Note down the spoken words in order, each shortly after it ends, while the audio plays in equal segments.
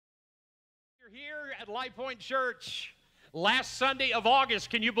Here at LifePointe Church, last Sunday of August.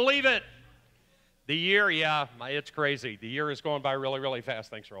 Can you believe it? The year, it's crazy. The year is going by really, really fast.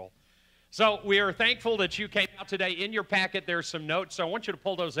 Thanks, Raul. So we are thankful that you came out today. In your packet, there's some notes, so I want you to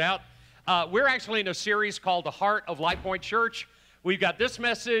pull those out. We're actually in a series called The Heart of LifePointe Church. We've got this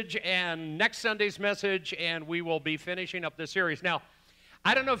message and next Sunday's message, and we will be finishing up this series. Now,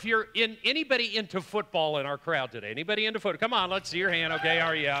 I don't know if you're anybody into football in our crowd today. Anybody into football? Come on, let's see your hand. Okay,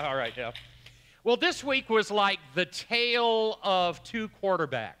 all right, yeah. Well, this week was like the tale of two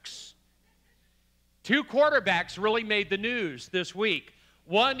quarterbacks. Two quarterbacks really made the news this week.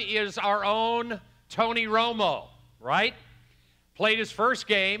 One is our own Tony Romo, right? Played his first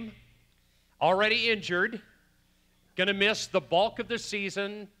game, already injured, going to miss the bulk of the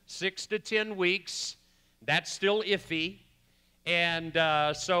season, 6 to 10 weeks. That's still iffy. And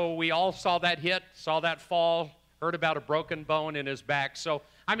so we all saw that hit, saw that fall, heard about a broken bone in his back. So,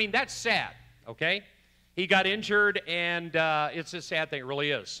 I mean, that's sad. Okay? He got injured, and it's a sad thing. It really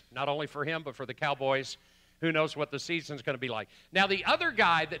is. Not only for him, but for the Cowboys. Who knows what the season's going to be like. Now, the other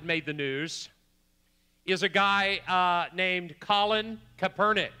guy that made the news is a guy named Colin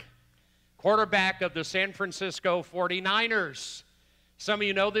Kaepernick, quarterback of the San Francisco 49ers. Some of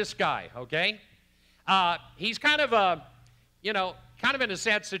you know this guy, okay? He's kind of in a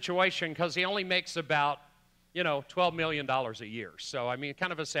sad situation because he only makes about $12 million a year. So, I mean,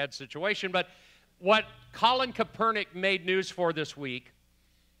 kind of a sad situation. But what Colin Kaepernick made news for this week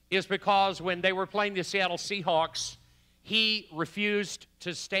is because when they were playing the Seattle Seahawks, he refused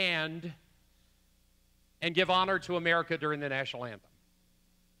to stand and give honor to America during the national anthem.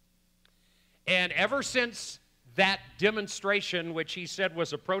 And ever since that demonstration, which he said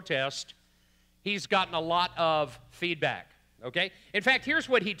was a protest, he's gotten a lot of feedback, okay? In fact, here's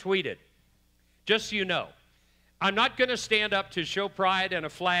what he tweeted, just so you know. I'm not going to stand up to show pride and a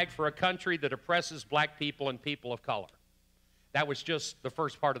flag for a country that oppresses black people and people of color. That was just the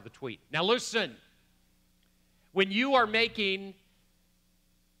first part of the tweet. Now listen, when you are making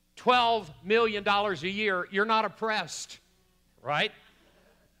 $12 million a year, you're not oppressed, right?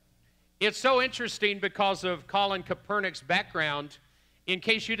 It's so interesting because of Colin Kaepernick's background. In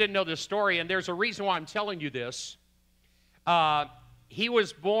case you didn't know this story, and there's a reason why I'm telling you this, he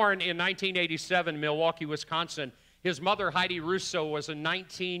was born in 1987 in Milwaukee, Wisconsin. His mother, Heidi Russo, was a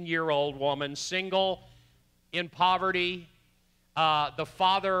 19-year-old woman, single, in poverty. The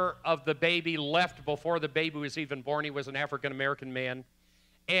father of the baby left before the baby was even born. He was an African-American man.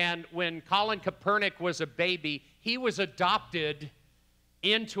 And when Colin Kaepernick was a baby, he was adopted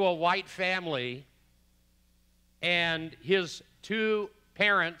into a white family, and his two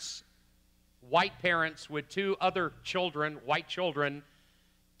parents, white parents with two other children, white children,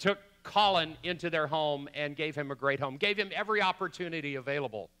 took Colin into their home and gave him a great home, gave him every opportunity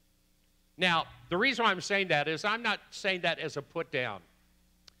available. Now, the reason why I'm saying that is I'm not saying that as a put down.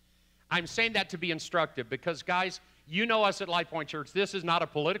 I'm saying that to be instructive because, guys, you know us at LifePointe Church. This is not a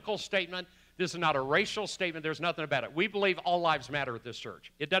political statement. This is not a racial statement. There's nothing about it. We believe all lives matter at this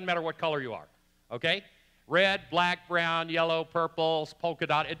church. It doesn't matter what color you are, okay? Red, black, brown, yellow, purple, polka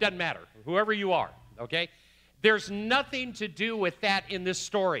dot, it doesn't matter. Whoever you are, okay? There's nothing to do with that in this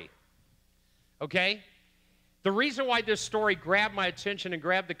story, okay? The reason why this story grabbed my attention and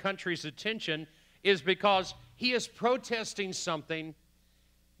grabbed the country's attention is because he is protesting something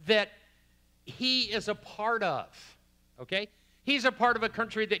that he is a part of, okay? He's a part of a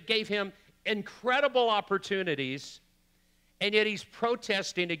country that gave him incredible opportunities, and yet he's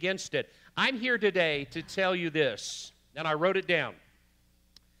protesting against it. I'm here today to tell you this, and I wrote it down.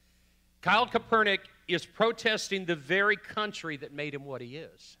 Colin Kaepernick is protesting the very country that made him what he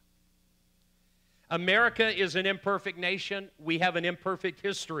is. America is an imperfect nation. We have an imperfect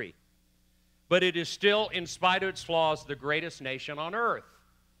history. But it is still, in spite of its flaws, the greatest nation on earth.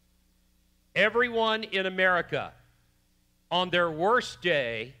 Everyone in America, on their worst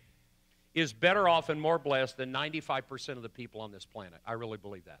day, is better off and more blessed than 95% of the people on this planet. I really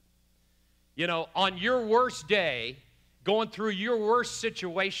believe that. You know, on your worst day, going through your worst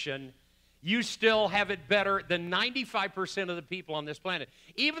situation, you still have it better than 95% of the people on this planet.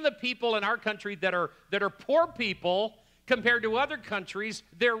 Even the people in our country that are poor people, compared to other countries,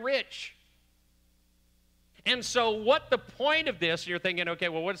 they're rich. And so what the point of this, you're thinking, okay,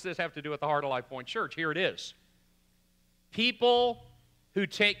 well, what does this have to do with the Heart of LifePointe Church? Here it is. People who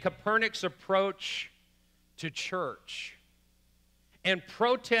take Kaepernick's approach to church and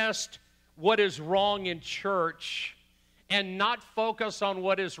protest what is wrong in church and not focus on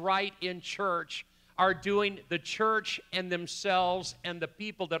what is right in church are doing the church and themselves and the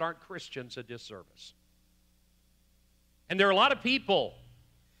people that aren't Christians a disservice. And there are a lot of people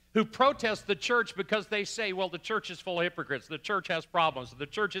who protest the church because they say, well, the church is full of hypocrites, the church has problems, the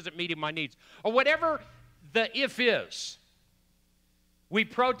church isn't meeting my needs, or whatever the if is. We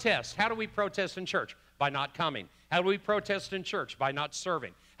protest. How do we protest in church? By not coming. How do we protest in church? By not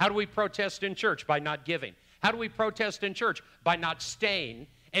serving. How do we protest in church? By not giving. How do we protest in church? By not staying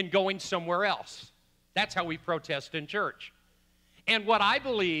and going somewhere else. That's how we protest in church. And what I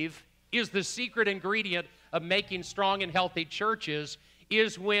believe is the secret ingredient of making strong and healthy churches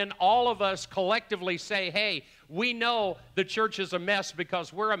is when all of us collectively say, hey, we know the church is a mess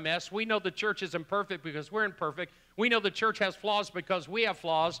because we're a mess. We know the church is imperfect because we're imperfect. We know the church has flaws because we have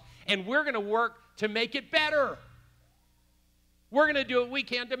flaws, and we're going to work to make it better. We're going to do what we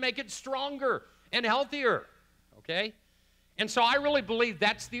can to make it stronger and healthier, okay? And so I really believe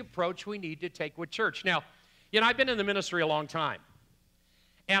that's the approach we need to take with church. Now, I've been in the ministry a long time,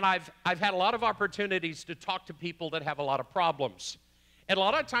 and I've had a lot of opportunities to talk to people that have a lot of problems. And a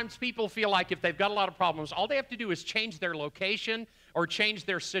lot of times people feel like if they've got a lot of problems, all they have to do is change their location or change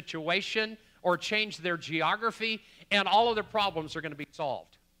their situation or change their geography, and all of their problems are going to be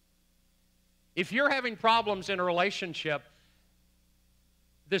solved. If you're having problems in a relationship,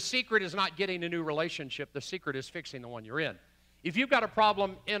 the secret is not getting a new relationship. The secret is fixing the one you're in. If you've got a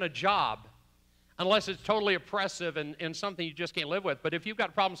problem in a job, unless it's totally oppressive and something you just can't live with, but if you've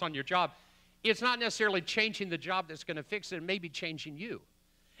got problems on your job, it's not necessarily changing the job that's going to fix it. It may be changing you.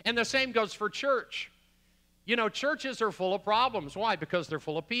 And the same goes for church. Churches are full of problems. Why? Because they're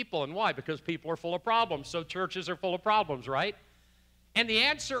full of people. And why? Because people are full of problems. So churches are full of problems, right? And the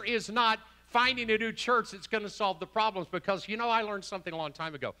answer is not finding a new church that's going to solve the problems, because, I learned something a long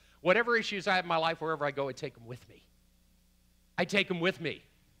time ago. Whatever issues I have in my life, wherever I go, I take them with me. I take them with me.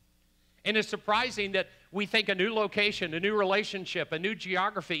 And it's surprising that we think a new location, a new relationship, a new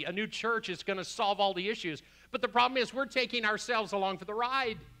geography, a new church is going to solve all the issues. But the problem is we're taking ourselves along for the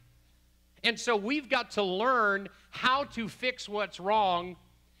ride. And so we've got to learn how to fix what's wrong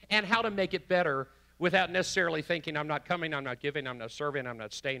and how to make it better without necessarily thinking, I'm not coming, I'm not giving, I'm not serving, I'm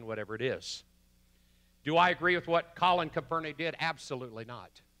not staying, whatever it is. Do I agree with what Colin Kaepernick did? Absolutely not.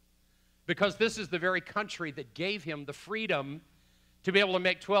 Because this is the very country that gave him the freedom to be able to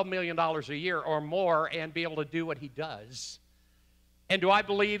make $12 million a year or more and be able to do what he does. And do I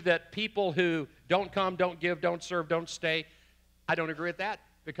believe that people who don't come, don't give, don't serve, don't stay? I don't agree with that,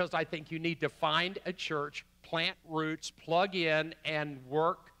 because I think you need to find a church, plant roots, plug in, and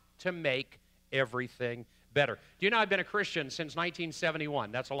work to make everything better. Do you know I've been a Christian since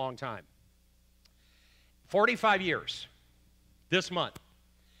 1971? That's a long time. 45 years this month.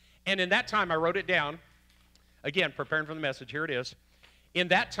 And in that time, I wrote it down. Again, preparing for the message, here it is. In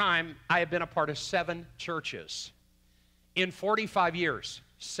that time, I have been a part of 7 churches. In 45 years,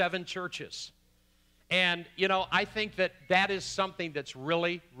 7 churches. And, I think that that is something that's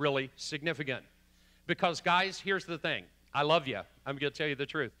really, really significant. Because, guys, here's the thing. I love you. I'm going to tell you the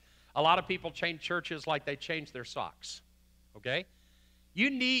truth. A lot of people change churches like they change their socks, okay?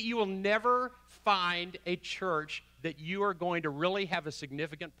 You will never find a church that you are going to really have a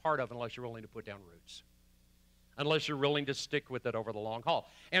significant part of unless you're willing to put down roots, unless you're willing to stick with it over the long haul.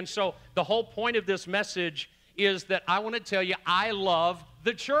 And so the whole point of this message is that I want to tell you, I love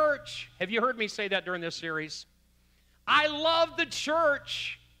the church. Have you heard me say that during this series? I love the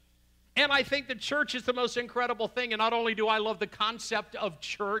church. And I think the church is the most incredible thing. And not only do I love the concept of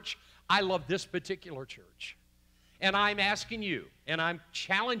church, I love this particular church. And I'm asking you, and I'm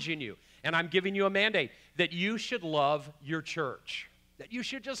challenging you, and I'm giving you a mandate that you should love your church, that you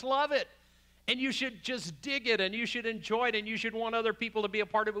should just love it. And you should just dig it, and you should enjoy it, and you should want other people to be a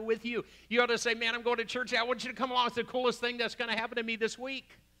part of it with you. You ought to say, man, I'm going to church. I want you to come along. It's the coolest thing that's going to happen to me this week.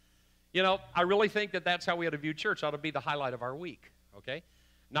 I really think that that's how we ought to view church. It ought to be the highlight of our week, okay?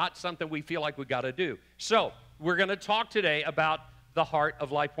 Not something we feel like we got to do. So we're going to talk today about the heart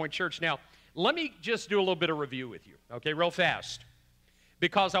of LifePointe Church. Now, let me just do a little bit of review with you, okay, real fast.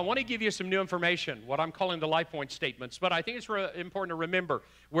 Because I want to give you some new information, what I'm calling the LifePointe statements, but I think it's important to remember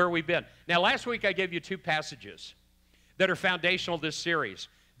where we've been. Now, last week I gave you 2 passages that are foundational to this series.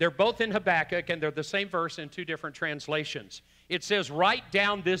 They're both in Habakkuk, and they're the same verse in 2 different translations. It says, write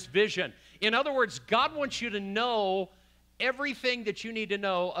down this vision. In other words, God wants you to know everything that you need to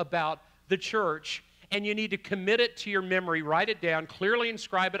know about the church, and you need to commit it to your memory, write it down, clearly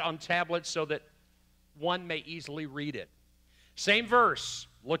inscribe it on tablets so that one may easily read it. Same verse,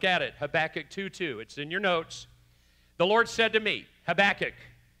 look at it, Habakkuk 2:2. It's in your notes. The Lord said to me, Habakkuk,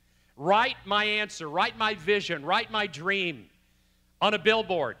 write my answer, write my vision, write my dream on a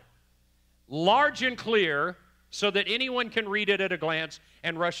billboard, large and clear, so that anyone can read it at a glance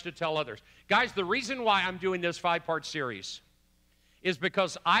and rush to tell others. Guys, the reason why I'm doing this 5-part series is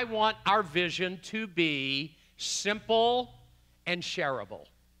because I want our vision to be simple and shareable.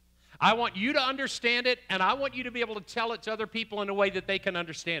 I want you to understand it, and I want you to be able to tell it to other people in a way that they can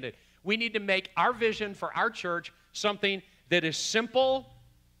understand it. We need to make our vision for our church something that is simple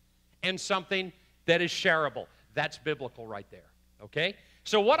and something that is shareable. That's biblical right there, okay?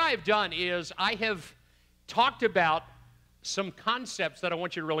 So what I've done is I have talked about some concepts that I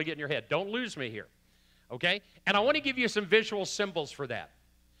want you to really get in your head. Don't lose me here, okay? And I want to give you some visual symbols for that.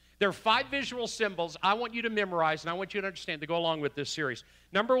 There are 5 visual symbols I want you to memorize and I want you to understand to go along with this series.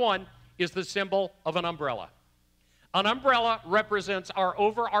 Number 1 is the symbol of an umbrella. An umbrella represents our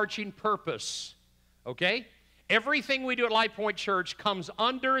overarching purpose, okay? Everything we do at LifePointe Church comes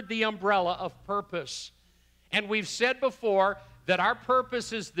under the umbrella of purpose. And we've said before that our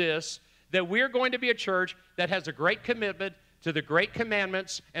purpose is this, that we're going to be a church that has a great commitment to the great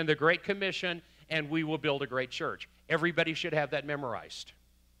commandments and the great commission, and we will build a great church. Everybody should have that memorized.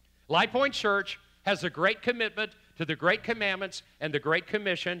 LifePointe Church has a great commitment to the great commandments and the great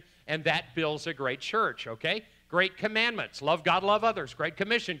commission, and that builds a great church, okay? Great commandments, love God, love others. Great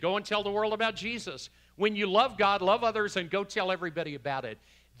commission, go and tell the world about Jesus. When you love God, love others, and go tell everybody about it,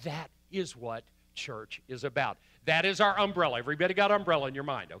 that is what church is about. That is our umbrella. Everybody got umbrella in your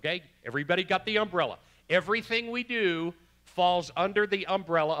mind, okay? Everybody got the umbrella. Everything we do falls under the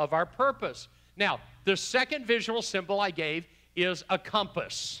umbrella of our purpose. Now, the second visual symbol I gave is a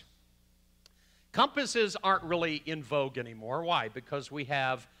compass. Compasses aren't really in vogue anymore. Why? Because we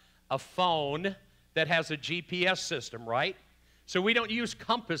have a phone that has a GPS system, right? So we don't use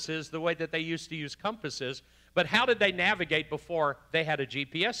compasses the way that they used to use compasses. But how did they navigate before they had a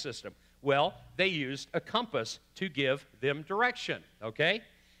GPS system? Well, they used a compass to give them direction, okay?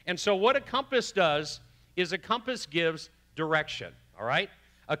 And so what a compass does is a compass gives direction, all right?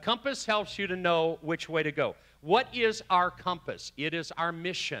 A compass helps you to know which way to go. What is our compass? It is our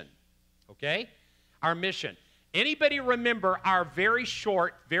mission, okay? Our mission. Anybody remember our very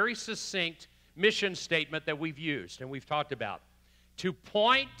short, very succinct mission statement that we've used and we've talked about? To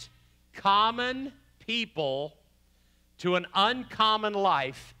point common people to an uncommon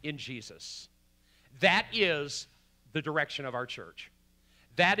life in Jesus. That is the direction of our church.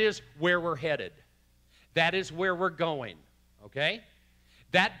 That is where we're headed. That is where we're going, okay?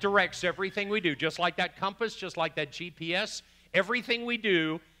 That directs everything we do. Just like that compass, just like that GPS, everything we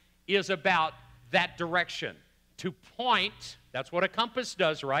do is about that direction. To point, that's what a compass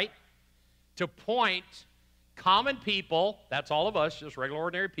does, right? To point common people, that's all of us, just regular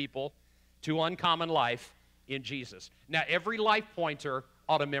ordinary people, to uncommon life in Jesus. Now, every life pointer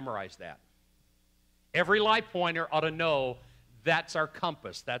ought to memorize that. Every life pointer ought to know that's our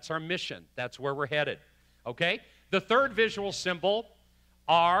compass, that's our mission, that's where we're headed, okay? The third visual symbol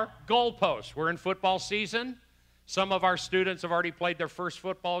are goalposts. We're in football season. Some of our students have already played their first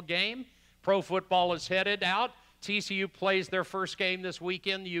football game. Pro football is headed out. TCU plays their first game this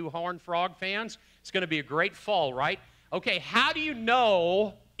weekend, you Horned Frog fans. It's going to be a great fall, right? Okay, how do you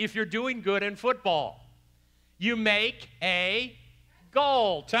know if you're doing good in football? You make a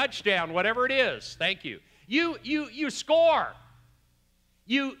goal, touchdown, whatever it is. Thank you. You score.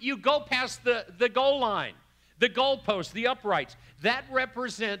 You go past the goal line, the goalpost, the uprights. That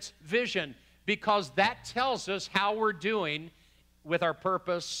represents vision because that tells us how we're doing with our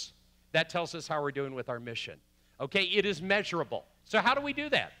purpose. That tells us how we're doing with our mission. Okay, it is measurable. So how do we do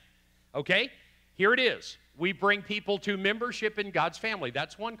that? Okay, here it is. We bring people to membership in God's family.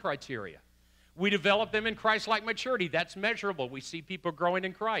 That's one criteria. We develop them in Christ-like maturity. That's measurable. We see people growing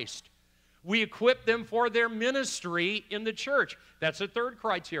in Christ. We equip them for their ministry in the church. That's a third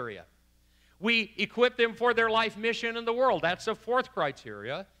criteria. We equip them for their life mission in the world. That's a fourth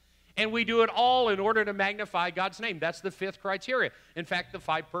criteria. And we do it all in order to magnify God's name. That's the fifth criteria. In fact, the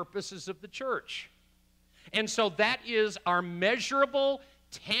 5 purposes of the church. And so that is our measurable,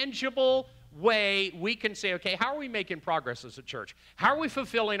 tangible way we can say, okay, how are we making progress as a church? How are we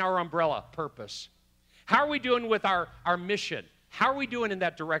fulfilling our umbrella purpose? How are we doing with our mission? How are we doing in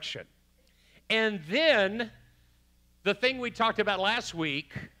that direction? And then the thing we talked about last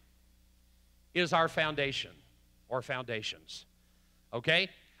week is our foundation or foundations. Okay?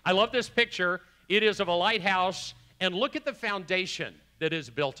 I love this picture. It is of a lighthouse, and look at the foundation that is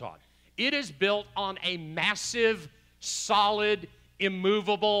built on. It is built on a massive, solid,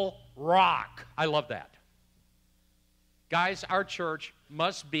 immovable rock. I love that. Guys, our church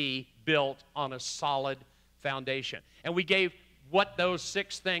must be built on a solid foundation. And we gave what those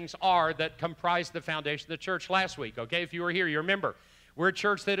 6 things are that comprise the foundation of the church last week, okay? If you were here, you remember. We're a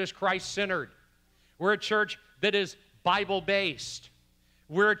church that is Christ-centered. We're a church that is Bible-based.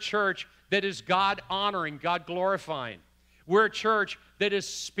 We're a church that is God-honoring, God-glorifying. We're a church that is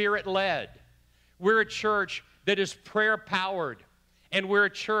Spirit-led. We're a church that is prayer-powered. And we're a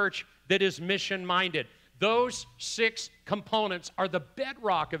church that is mission-minded. Those 6 components are the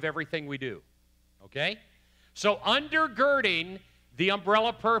bedrock of everything we do, okay? So undergirding the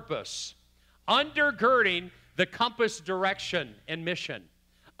umbrella purpose, undergirding the compass direction and mission,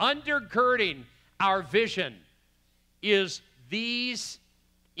 undergirding our vision is these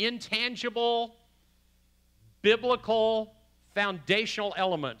intangible, biblical, foundational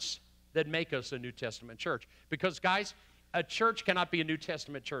elements that make us a New Testament church. Because, guys, a church cannot be a New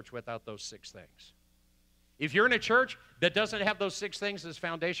Testament church without those 6 things. If you're in a church that doesn't have those 6 things as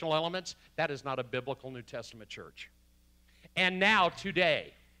foundational elements, that is not a biblical New Testament church. And now,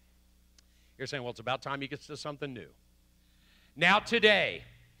 today, you're saying, well, it's about time he gets to something new. Now, today,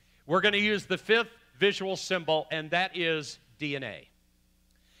 we're going to use the 5th visual symbol, and that is DNA.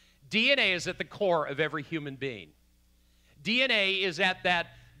 DNA is at the core of every human being. DNA is at that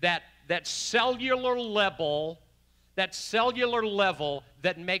cellular level, that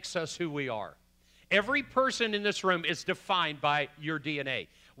makes us who we are. Every person in this room is defined by your DNA.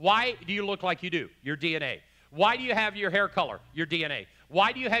 Why do you look like you do? Your DNA. Why do you have your hair color? Your DNA.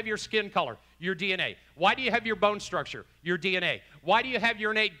 Why do you have your skin color? Your DNA. Why do you have your bone structure? Your DNA. Why do you have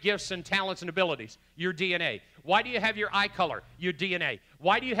your innate gifts and talents and abilities? Your DNA. Why do you have your eye color? Your DNA.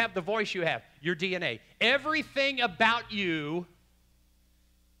 Why do you have the voice you have? Your DNA. Everything about you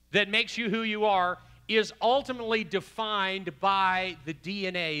that makes you who you are is ultimately defined by the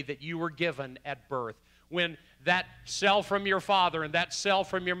DNA that you were given at birth. When that cell from your father and that cell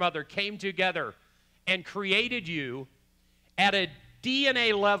from your mother came together and created you, at a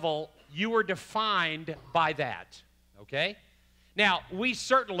DNA level, you were defined by that, okay? Now, we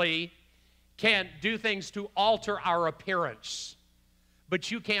certainly can do things to alter our appearance,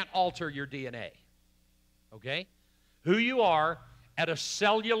 but you can't alter your DNA, okay? Who you are at a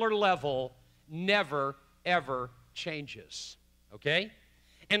cellular level never, ever changes, okay?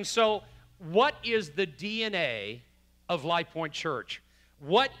 And so, what is the DNA of LifePointe Church?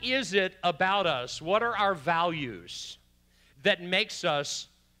 What is it about us? What are our values that makes us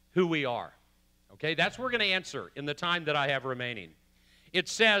who we are? Okay, that's what we're going to answer in the time that I have remaining. It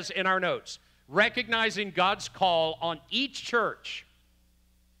says in our notes, recognizing God's call on each church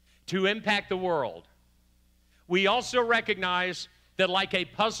to impact the world. We also recognize that like a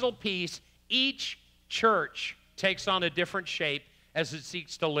puzzle piece, each church takes on a different shape as it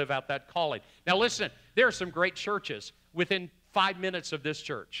seeks to live out that calling. Now listen, there are some great churches within 5 minutes of this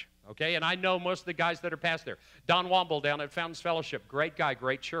church, okay? And I know most of the guys that are past there. Don Womble down at Fountains Fellowship, great guy,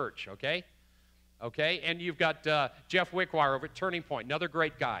 great church, okay? Okay, and you've got Jeff Wickwire over at Turning Point, another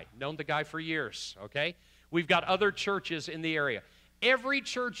great guy, known the guy for years, okay? We've got other churches in the area. Every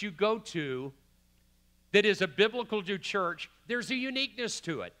church you go to that is a biblical church, there's a uniqueness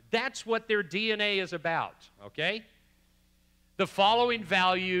to it. That's what their DNA is about, okay? The following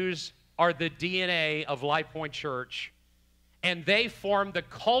values are the DNA of LifePointe Church, and they form the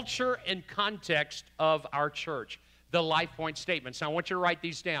culture and context of our church, the LifePointe statements. Now, I want you to write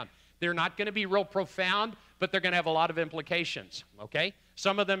these down. They're not going to be real profound, but they're going to have a lot of implications, okay?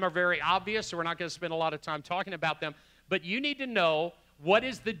 Some of them are very obvious, so we're not going to spend a lot of time talking about them, but you need to know what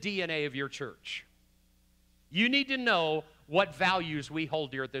is the DNA of your church. You need to know what values we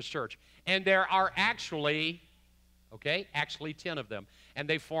hold dear at this church. And there are actually 10 of them. And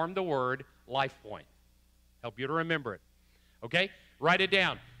they form the word LifePointe. Help you to remember it. Okay? Write it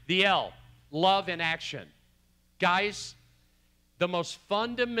down. The L, love in action. Guys, the most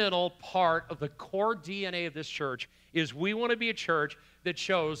fundamental part of the core DNA of this church is we want to be a church that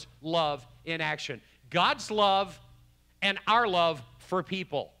shows love in action. God's love and our love for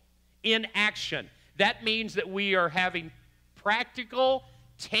people in action. That means that we are having practical,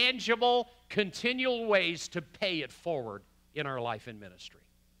 tangible, continual ways to pay it forward in our life and ministry.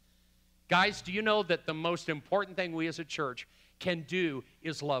 Guys, do you know that the most important thing we as a church can do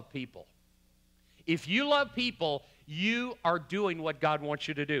is love people? If you love people, you are doing what God wants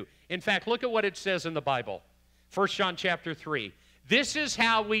you to do. In fact, look at what it says in the Bible. 1 John chapter 3. This is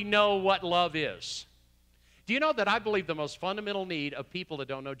how we know what love is. Do you know that I believe the most fundamental need of people that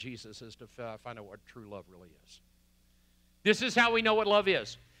don't know Jesus is to find out what true love really is? This is how we know what love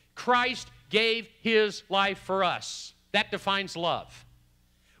is. Christ gave his life for us. That defines love.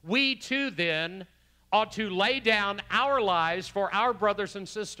 We too then ought to lay down our lives for our brothers and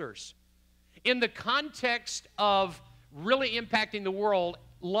sisters. In the context of really impacting the world,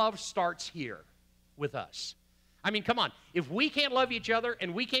 love starts here with us. I mean, come on. If we can't love each other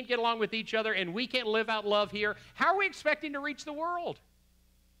and we can't get along with each other and we can't live out love here, how are we expecting to reach the world?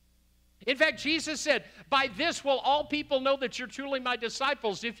 In fact, Jesus said, by this will all people know that you're truly my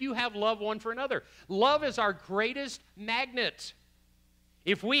disciples if you have love one for another. Love is our greatest magnet.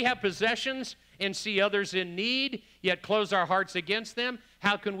 If we have possessions and see others in need, yet close our hearts against them,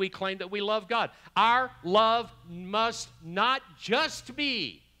 how can we claim that we love God? Our love must not just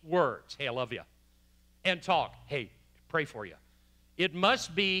be words, hey, I love you, and talk, hey, pray for you. It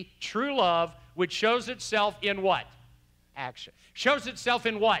must be true love, which shows itself in what? Action. Shows itself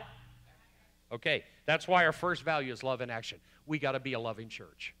in what? Okay, that's why our first value is love in action. We got to be a loving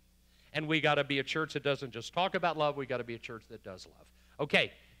church. And we got to be a church that doesn't just talk about love. We got to be a church that does love.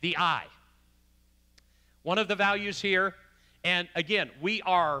 Okay, the I. One of the values here, and again, we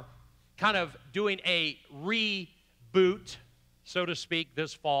are kind of doing a reboot, so to speak,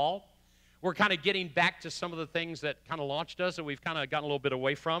 this fall. We're kind of getting back to some of the things that kind of launched us and we've kind of gotten a little bit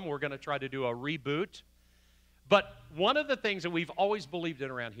away from. We're going to try to do a reboot. But one of the things that we've always believed in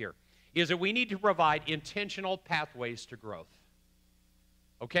around here is that we need to provide intentional pathways to growth.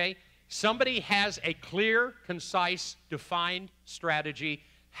 Okay? Somebody has a clear, concise, defined strategy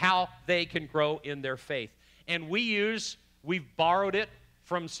how they can grow in their faith. And we've borrowed it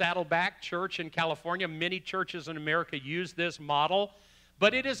from Saddleback Church in California. Many churches in America use this model.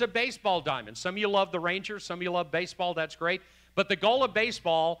 But it is a baseball diamond. Some of you love the Rangers. Some of you love baseball. That's great. But the goal of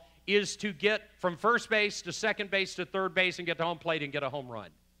baseball is to get from first base to second base to third base and get to home plate and get a home run.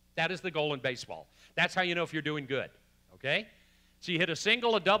 That is the goal in baseball. That's how you know if you're doing good, okay? So you hit a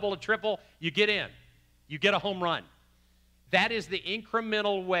single, a double, a triple, you get in. You get a home run. That is the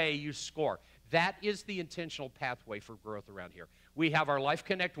incremental way you score. That is the intentional pathway for growth around here. We have our Life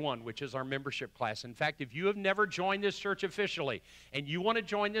Connect 1, which is our membership class. In fact, if you have never joined this church officially and you want to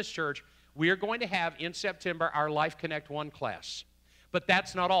join this church, we are going to have in September our Life Connect 1 class. But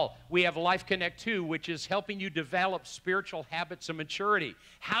that's not all. We have Life Connect 2, which is helping you develop spiritual habits of maturity.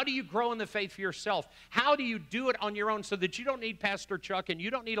 How do you grow in the faith for yourself? How do you do it on your own so that you don't need Pastor Chuck and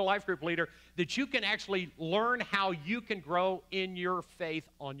you don't need a life group leader, that you can actually learn how you can grow in your faith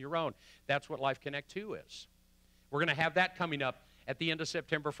on your own? That's what Life Connect 2 is. We're going to have that coming up at the end of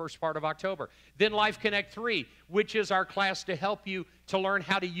September, first part of October. Then Life Connect 3, which is our class to help you to learn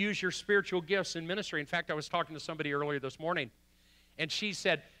how to use your spiritual gifts in ministry. In fact, I was talking to somebody earlier this morning, and she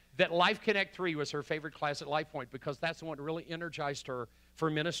said that Life Connect 3 was her favorite class at LifePointe because that's the one that really energized her for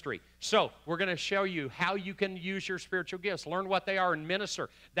ministry. So we're going to show you how you can use your spiritual gifts, learn what they are, and minister.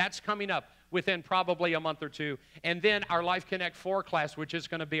 That's coming up within probably a month or two. And then our Life Connect 4 class, which is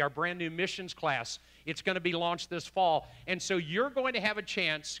going to be our brand new missions class. It's going to be launched this fall. And so you're going to have a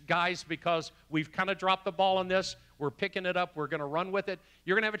chance, guys, because we've kind of dropped the ball on this. We're picking it up. We're going to run with it.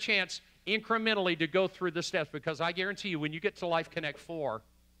 You're going to have a chance incrementally to go through the steps, because I guarantee you when you get to Life Connect 4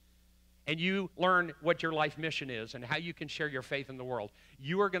 and you learn what your life mission is and how you can share your faith in the world,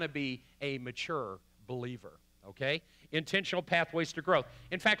 you are going to be a mature believer, okay? Intentional pathways to growth.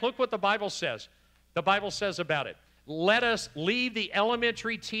 In fact, look what the Bible says. The Bible says about it. Let us leave the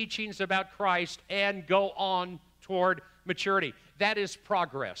elementary teachings about Christ and go on toward maturity. That is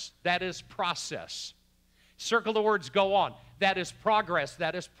progress. That is process. Circle the words go on. That is progress.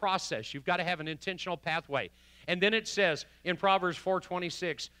 That is process. You've got to have an intentional pathway. And then it says in Proverbs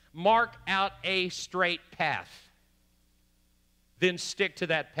 4:26, mark out a straight path. Then stick to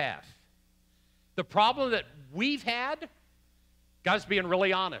that path. The problem that we've had, guys, being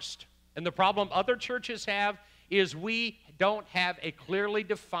really honest, and the problem other churches have is we don't have a clearly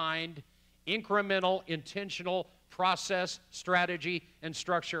defined, incremental, intentional process, strategy, and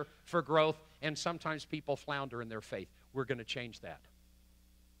structure for growth, and sometimes people flounder in their faith. We're going to change that.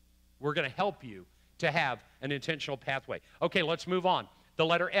 We're going to help you to have an intentional pathway. Okay, let's move on. The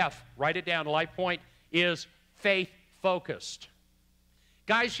letter F, write it down. LifePointe is faith-focused.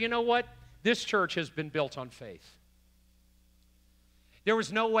 Guys, you know what? This church has been built on faith. There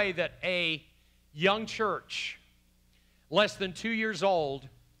was no way that a young church, less than 2 years old,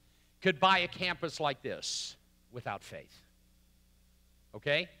 could buy a campus like this without faith.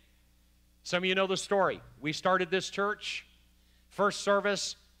 Okay? Some of you know the story. We started this church, first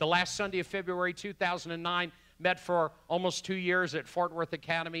service, the last Sunday of February 2009, met for almost 2 years at Fort Worth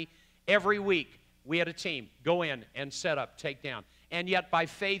Academy. Every week, we had a team go in and set up, take down. And yet, by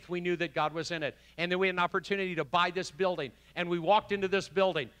faith, we knew that God was in it. And then we had an opportunity to buy this building. And we walked into this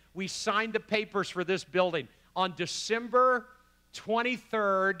building. We signed the papers for this building on December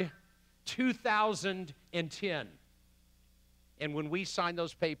 23rd, 2010. And when we signed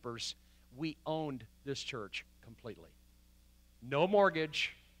those papers, we owned this church completely. No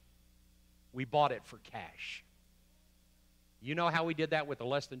mortgage. We bought it for cash. You know how we did that with a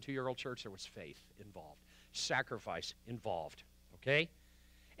less than 2-year-old church? There was faith involved, sacrifice involved, okay?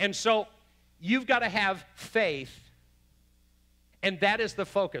 And so you've got to have faith, and that is the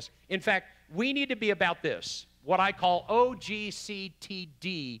focus. In fact, we need to be about this, what I call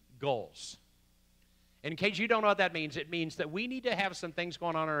OGCTD goals. In case you don't know what that means, it means that we need to have some things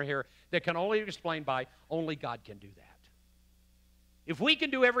going on over here that can only be explained by only God can do that. If we can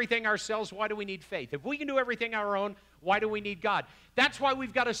do everything ourselves, why do we need faith? If we can do everything our own, why do we need God? That's why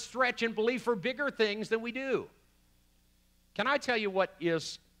we've got to stretch and believe for bigger things than we do. Can I tell you what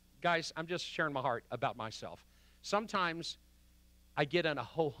is, guys, I'm just sharing my heart about myself. Sometimes I get in a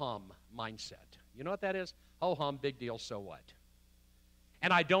ho-hum mindset. You know what that is? Ho-hum, big deal, so what?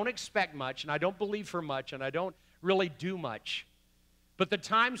 And I don't expect much, and I don't believe for much, and I don't really do much. But the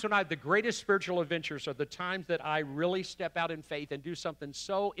times when I have the greatest spiritual adventures are the times that I really step out in faith and do something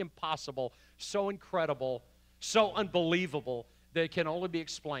so impossible, so incredible, so unbelievable that it can only be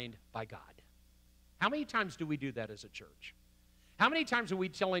explained by God. How many times do we do that as a church? How many times are we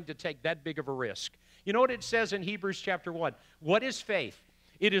willing to take that big of a risk? You know what it says in Hebrews chapter 1? What is faith?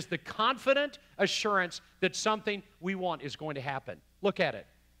 It is the confident assurance that something we want is going to happen. Look at it.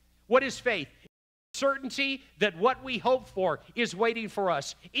 What is faith? Certainty that what we hope for is waiting for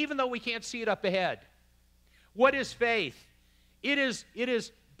us, even though we can't see it up ahead. What is faith? It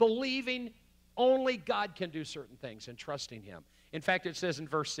is believing only God can do certain things and trusting Him. In fact, it says in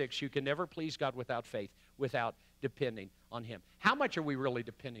verse 6, you can never please God without faith, without depending on Him. How much are we really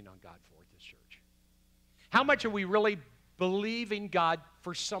depending on God for at this church? How much are we really believing God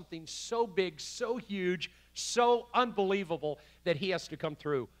for something so big, so huge, so unbelievable that He has to come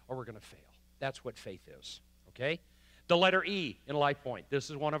through or we're going to fail? That's what faith is, okay? The letter E in LifePointe, this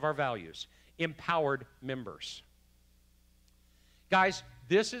is one of our values, empowered members. Guys,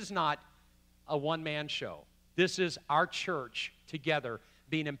 this is not a one-man show. This is our church together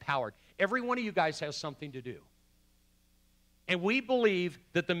being empowered. Every one of you guys has something to do. And we believe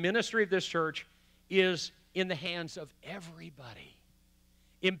that the ministry of this church is in the hands of everybody.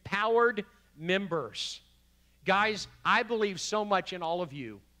 Empowered members. Guys, I believe so much in all of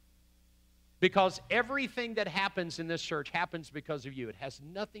you because everything that happens in this church happens because of you. It has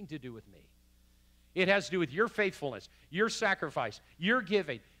nothing to do with me. It has to do with your faithfulness, your sacrifice, your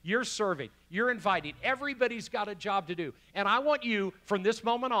giving, your serving, your inviting. Everybody's got a job to do. And I want you, from this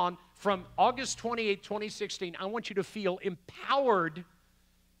moment on, from August 28, 2016, I want you to feel empowered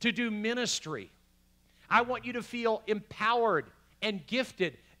to do ministry. I want you to feel empowered and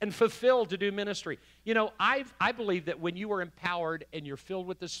gifted and fulfilled to do ministry. You know, I believe that when you are empowered and you're filled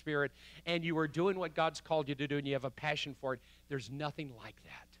with the Spirit and you are doing what God's called you to do and you have a passion for it, there's nothing like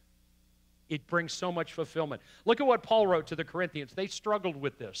that. It brings so much fulfillment. Look at what Paul wrote to the Corinthians. They struggled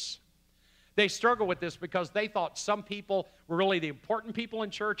with this. They struggled with this because they thought some people were really the important people in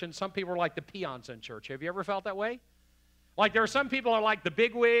church and some people were like the peons in church. Have you ever felt that way? Like there are some people who are like the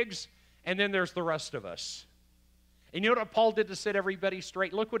bigwigs, and then there's the rest of us. And you know what Paul did to set everybody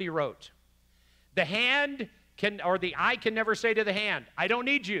straight? Look what he wrote. The hand can, or the eye can never say to the hand, I don't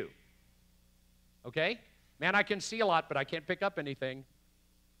need you. Okay? Man, I can see a lot, but I can't pick up anything.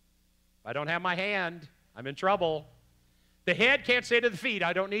 If I don't have my hand, I'm in trouble. The head can't say to the feet,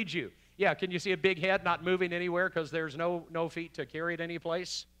 I don't need you. Yeah, can you see a big head not moving anywhere because there's no feet to carry it any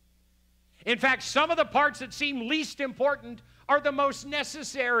place? In fact, some of the parts that seem least important are the most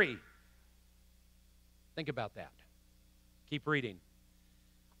necessary. Think about that. Keep reading.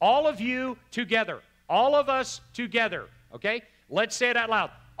 All of you together. All of us together. Okay? Let's say it out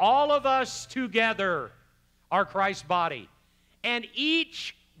loud. All of us together are Christ's body. And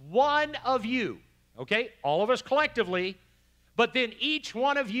each one of you, okay? All of us collectively, but then each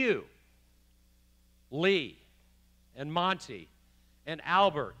one of you, Lee and Monty and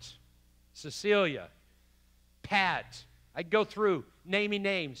Albert, Cecilia, Pat, I go through naming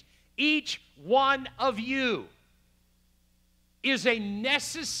names. Each one of you is a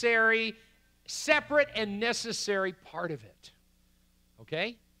necessary, separate and necessary part of it.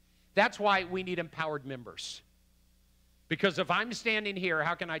 Okay? That's why we need empowered members. Because if I'm standing here,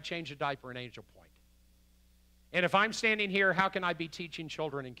 how can I change a diaper in Angel Point? And if I'm standing here, how can I be teaching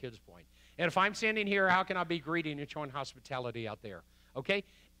children in Kids Point? And if I'm standing here, how can I be greeting and showing hospitality out there? Okay?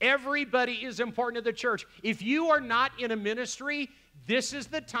 Everybody is important to the church. If you are not in a ministry, this is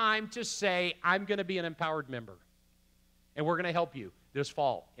the time to say, I'm going to be an empowered member. And we're going to help you this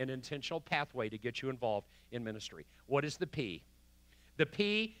fall, an intentional pathway to get you involved in ministry. What is the P? The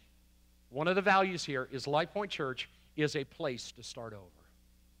P, one of the values here is LifePointe Church is a place to start over.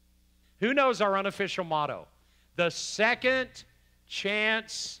 Who knows our unofficial motto? The second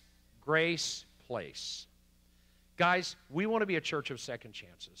chance grace place. Guys, we want to be a church of second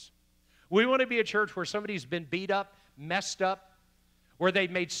chances. We want to be a church where somebody's been beat up, messed up, where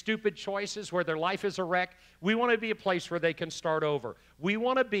they've made stupid choices, where their life is a wreck. We want to be a place where they can start over. We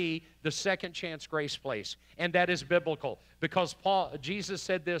want to be the second chance grace place, and that is biblical, because Jesus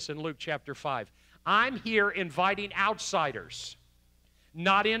said this in Luke chapter 5. I'm here inviting outsiders,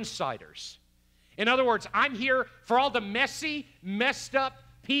 not insiders. In other words, I'm here for all the messy, messed up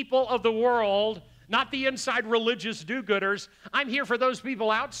people of the world, not the inside religious do-gooders. I'm here for those people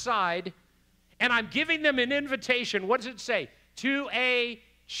outside, and I'm giving them an invitation. What does it say? To a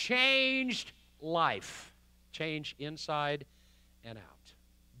changed life. Change inside and out.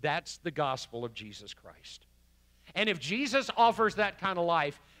 That's the gospel of Jesus Christ. And if Jesus offers that kind of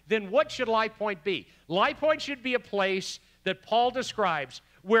life, then what should LifePointe be? LifePointe should be a place that Paul describes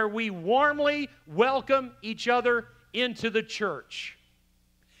where we warmly welcome each other into the church.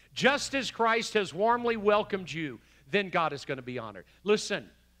 Just as Christ has warmly welcomed you, then God is going to be honored. Listen,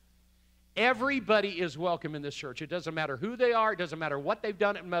 everybody is welcome in this church. It doesn't matter who they are. It doesn't matter what they've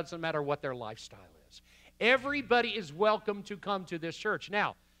done. It doesn't matter what their lifestyle is. Everybody is welcome to come to this church.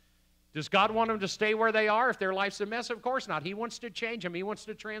 Now, does God want them to stay where they are if their life's a mess? Of course not. He wants to change them. He wants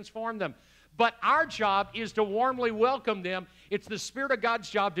to transform them. But our job is to warmly welcome them. It's the Spirit of God's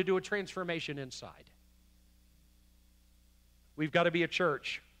job to do a transformation inside. We've got to be a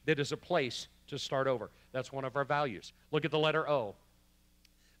church that is a place to start over. That's one of our values. Look at the letter O.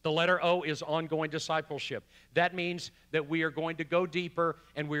 The letter O is ongoing discipleship. That means that we are going to go deeper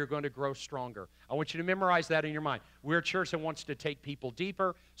and we are going to grow stronger. I want you to memorize that in your mind. We're a church that wants to take people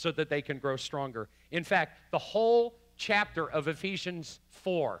deeper so that they can grow stronger. In fact, the whole chapter of Ephesians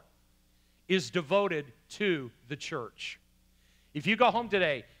 4 is devoted to the church. If you go home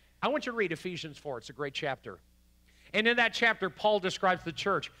today, I want you to read Ephesians 4. It's a great chapter. And in that chapter, Paul describes the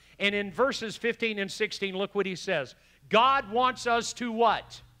church. And in verses 15 and 16, look what he says. God wants us to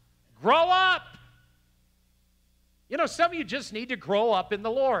what? Grow up. You know, some of you just need to grow up in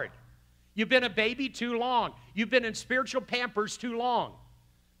the Lord. You've been a baby too long. You've been in spiritual pampers too long.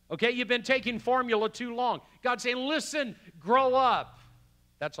 Okay, you've been taking formula too long. God's saying, listen, grow up.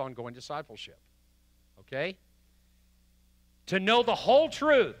 That's ongoing discipleship. Okay? To know the whole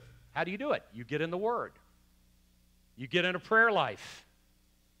truth. How do you do it? You get in the Word. You get in a prayer life.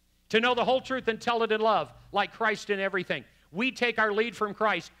 To know the whole truth and tell it in love, like Christ in everything. We take our lead from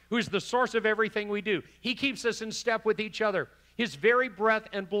Christ, who is the source of everything we do. He keeps us in step with each other. His very breath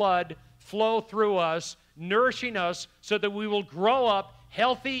and blood flow through us, nourishing us so that we will grow up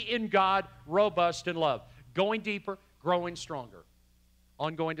healthy in God, robust in love. Going deeper, growing stronger.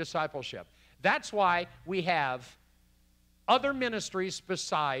 Ongoing discipleship. That's why we have other ministries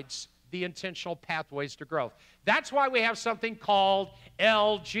besides the intentional pathways to growth. That's why we have something called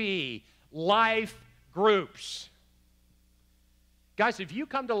LG, life groups. Guys, if you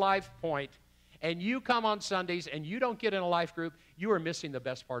come to LifePointe and you come on Sundays and you don't get in a life group, you are missing the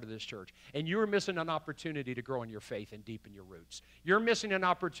best part of this church. And you are missing an opportunity to grow in your faith and deepen your roots. You're missing an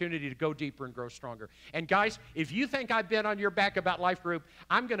opportunity to go deeper and grow stronger. And guys, if you think I've been on your back about life group,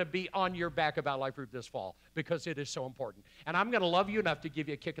 I'm going to be on your back about life group this fall because it is so important. And I'm going to love you enough to give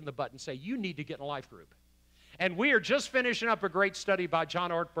you a kick in the butt and say, you need to get in a life group. And we are just finishing up a great study by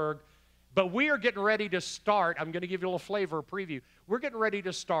John Ortberg, but we are getting ready to start. I'm going to give you a little flavor, a preview. We're getting ready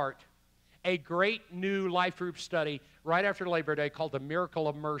to start a great new life group study right after Labor Day called The Miracle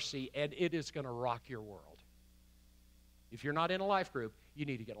of Mercy, and it is going to rock your world. If you're not in a life group, you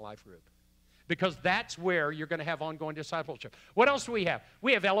need to get in a life group because that's where you're going to have ongoing discipleship. What else do we have?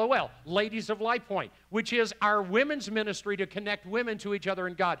 We have LOL, Ladies of LifePointe, which is our women's ministry to connect women to each other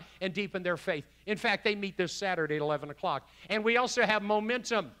in God and deepen their faith. In fact, they meet this Saturday at 11 o'clock. And we also have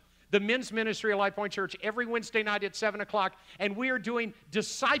Momentum, the men's ministry of LifePointe Church, every Wednesday night at 7 o'clock, and we are doing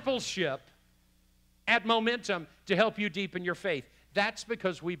discipleship at Momentum to help you deepen your faith. That's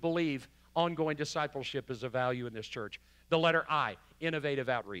because we believe ongoing discipleship is a value in this church. The letter I, innovative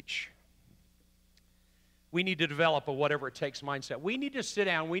outreach. We need to develop a whatever it takes mindset. We need to sit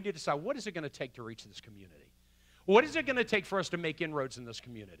down, we need to decide what is it going to take to reach this community? What is it going to take for us to make inroads in this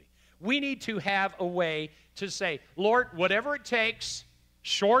community? We need to have a way to say, Lord, whatever it takes,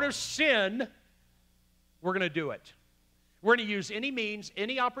 short of sin, we're going to do it. We're going to use any means,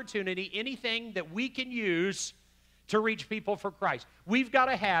 any opportunity, anything that we can use to reach people for Christ. We've got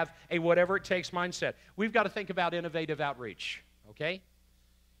to have a whatever it takes mindset. We've got to think about innovative outreach, okay?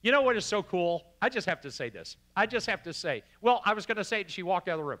 You know what is so cool? I just have to say this. I just have to say, well, I was going to say it and she walked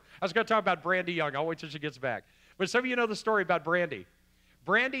out of the room. I was going to talk about Brandy Young. I'll wait till she gets back. But some of you know the story about Brandy.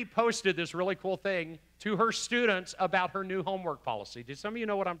 Brandy posted this really cool thing to her students about her new homework policy. Do some of you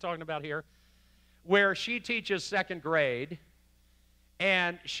know what I'm talking about here? Where she teaches second grade,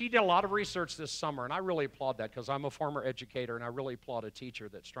 And she did a lot of research this summer, and I really applaud that because I'm a former educator, and I really applaud a teacher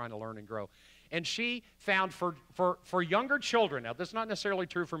that's trying to learn and grow. And she found for younger children, now this is not necessarily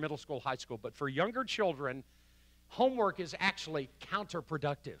true for middle school, high school, but for younger children, homework is actually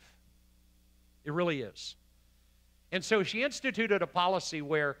counterproductive. It really is. And so she instituted a policy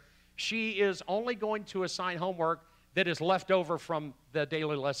where she is only going to assign homework that is left over from the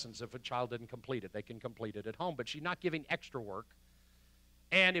daily lessons. If a child didn't complete it, they can complete it at home, but she's not giving extra work.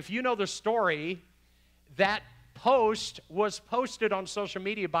 And if you know the story, that post was posted on social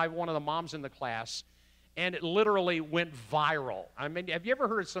media by one of the moms in the class, and it literally went viral. I mean, have you ever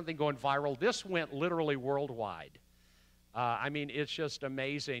heard of something going viral? This went literally worldwide. I mean, it's just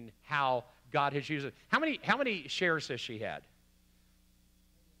amazing how God has used it. How many shares has she had?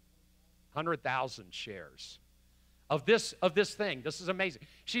 100,000 shares of this thing. This is amazing.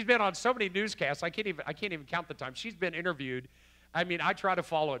 She's been on so many newscasts. I can't even count the time. She's been interviewed. I mean, I try to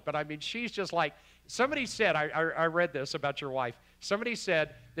follow it, but I mean, she's just like, somebody said, I read this about your wife. Somebody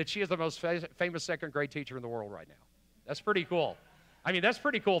said that she is the most famous second grade teacher in the world right now. That's pretty cool. I mean, that's a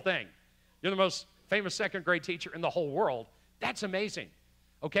pretty cool thing. You're the most famous second grade teacher in the whole world. That's amazing.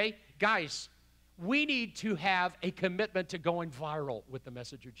 Okay? Guys, we need to have a commitment to going viral with the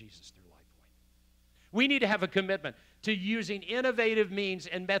message of Jesus through LifePointe. We need to have a commitment to using innovative means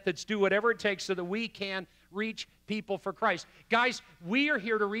and methods, do whatever it takes so that we can reach people for Christ. Guys, we are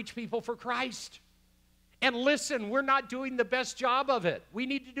here to reach people for Christ. And listen, we're not doing the best job of it. We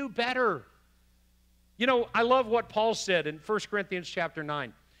need to do better. You know, I love what Paul said in 1 Corinthians chapter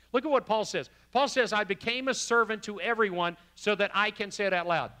 9. Look at what Paul says. Paul says, I became a servant to everyone so that I can say it out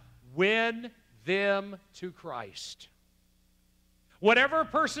loud. Win them to Christ. Whatever a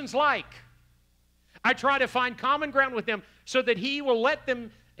person's like, I try to find common ground with them so that he will let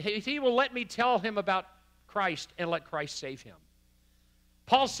me tell him about Christ and let Christ save him.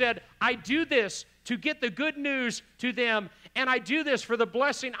 Paul said, I do this to get the good news to them, and I do this for the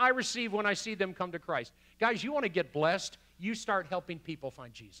blessing I receive when I see them come to Christ. Guys, you want to get blessed, you start helping people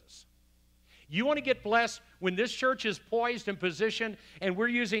find Jesus. You want to get blessed when this church is poised and positioned and we're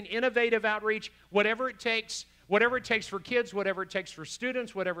using innovative outreach, whatever it takes for kids, whatever it takes for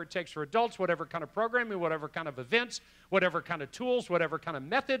students, whatever it takes for adults, whatever kind of programming, whatever kind of events, whatever kind of tools, whatever kind of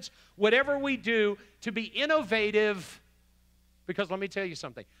methods, whatever we do to be innovative. Because let me tell you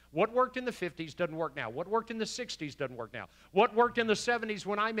something. What worked in the 50s doesn't work now. What worked in the 60s doesn't work now. What worked in the 70s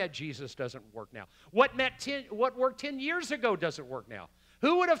when I met Jesus doesn't work now. What worked 10 years ago doesn't work now.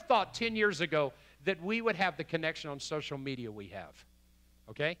 Who would have thought 10 years ago that we would have the connection on social media we have?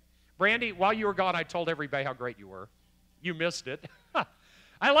 Okay? Brandy, while you were gone, I told everybody how great you were. You missed it.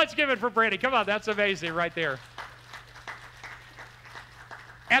 Let's give it for Brandy. Come on, that's amazing right there.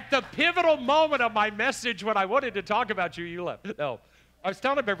 At the pivotal moment of my message when I wanted to talk about you, you left. No, I was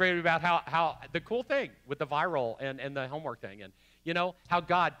telling everybody about how the cool thing with the viral and the homework thing. And, you know, how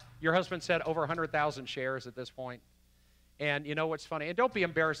God, your husband said over 100,000 shares at this point. And you know what's funny? And don't be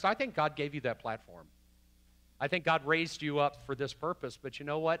embarrassed. I think God gave you that platform. I think God raised you up for this purpose. But you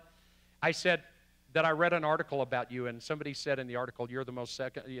know what? I said that I read an article about you, and somebody said in the article, you're the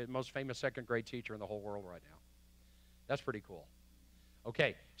most famous second grade teacher in the whole world right now. That's pretty cool.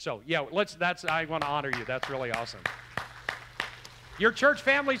 Okay, so yeah, I want to honor you. That's really awesome. Your church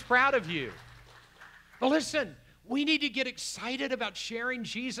family's proud of you. But listen, we need to get excited about sharing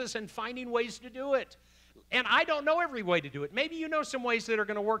Jesus and finding ways to do it. And I don't know every way to do it. Maybe you know some ways that are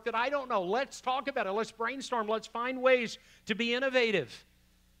going to work that I don't know. Let's talk about it. Let's brainstorm. Let's find ways to be innovative.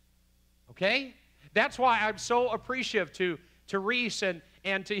 Okay? That's why I'm so appreciative to Reese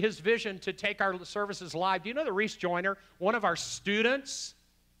and to his vision to take our services live. Do you know that Reese Joyner, one of our students,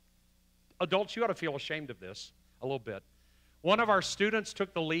 adults, you ought to feel ashamed of this a little bit. One of our students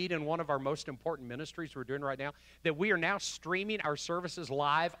took the lead in one of our most important ministries we're doing right now, that we are now streaming our services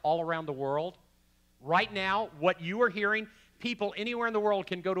live all around the world. Right now, what you are hearing, people anywhere in the world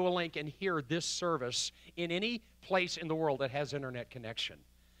can go to a link and hear this service in any place in the world that has internet connection.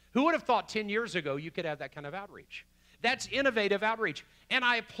 Who would have thought 10 years ago you could have that kind of outreach? That's innovative outreach. And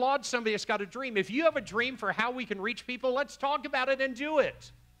I applaud somebody that's got a dream. If you have a dream for how we can reach people, let's talk about it and do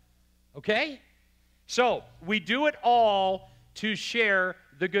it. Okay? So, we do it all to share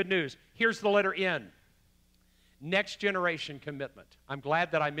the good news. Here's the letter N. Next generation commitment. I'm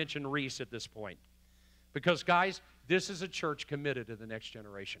glad that I mentioned Reese at this point. Because, guys, this is a church committed to the next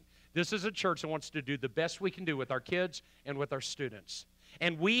generation. This is a church that wants to do the best we can do with our kids and with our students.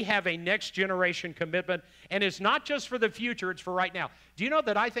 And we have a next generation commitment, and it's not just for the future, it's for right now. Do you know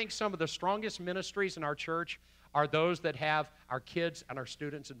that I think some of the strongest ministries in our church are those that have our kids and our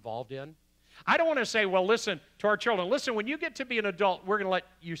students involved in? I don't want to say, well, listen, to our children, listen, when you get to be an adult, we're going to let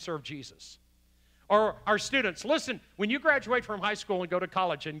you serve Jesus. Or our students, listen, when you graduate from high school and go to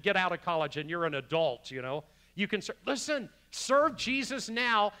college and get out of college and you're an adult, you can serve. Listen, serve Jesus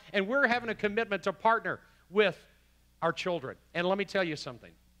now, and we're having a commitment to partner with our children. And let me tell you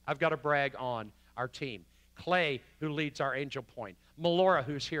something. I've got to brag on our team. Clay, who leads our Angel Point. Melora,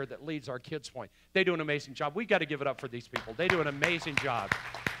 who's here, that leads our Kids Point. They do an amazing job. We've got to give it up for these people. They do an amazing job.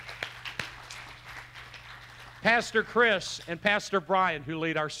 Pastor Chris and Pastor Brian, who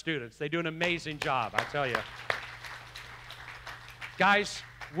lead our students. They do an amazing job, I tell you. Guys,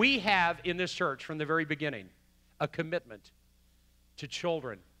 we have in this church from the very beginning a commitment to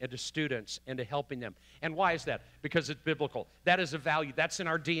children and to students and to helping them. And why is that? Because it's biblical. That is a value. That's in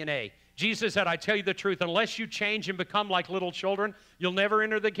our DNA. Jesus said, I tell you the truth, unless you change and become like little children, you'll never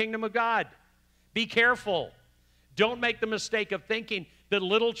enter the kingdom of God. Be careful. Don't make the mistake of thinking that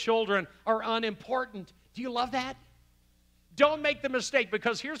little children are unimportant. Do you love that? Don't make the mistake,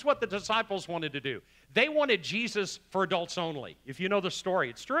 because here's what the disciples wanted to do. They wanted Jesus for adults only. If you know the story,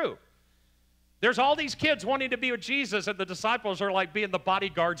 it's true. There's all these kids wanting to be with Jesus, and the disciples are like being the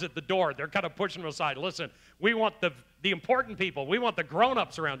bodyguards at the door. They're kind of pushing them aside. Listen, we want the important people. We want the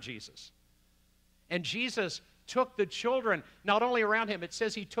grown-ups around Jesus. And Jesus took the children not only around him, it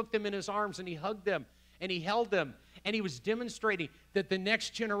says he took them in his arms and he hugged them and he held them, and he was demonstrating that the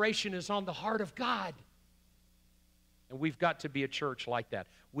next generation is on the heart of God. And we've got to be a church like that.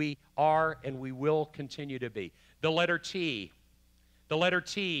 We are and we will continue to be. The letter T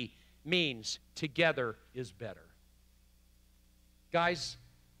means together is better. Guys,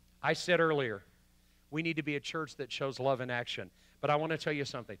 I said earlier, we need to be a church that shows love in action. But I want to tell you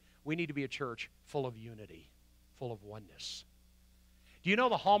something. We need to be a church full of unity, full of oneness. Do you know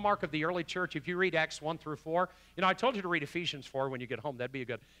the hallmark of the early church? If you read Acts 1 through 4, I told you to read Ephesians 4 when you get home. That'd be a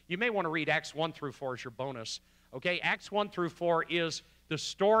good. You may want to read Acts 1 through 4 as your bonus. Okay, Acts 1 through 4 is the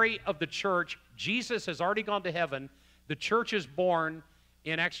story of the church. Jesus has already gone to heaven. The church is born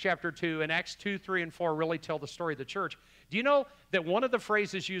in Acts chapter 2, and Acts 2, 3, and 4 really tell the story of the church. Do you know that one of the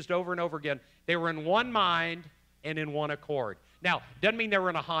phrases used over and over again, they were in one mind and in one accord? Now, doesn't mean they were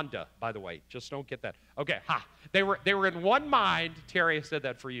in a Honda, by the way. Just don't get that. Okay, They were in one mind. Terry said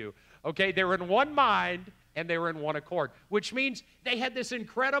that for you. Okay, they were in one mind and they were in one accord, which means they had this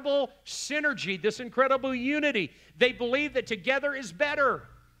incredible synergy, this incredible unity. They believed that together is better.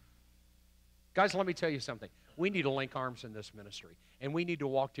 Guys, let me tell you something. We need to link arms in this ministry, and we need to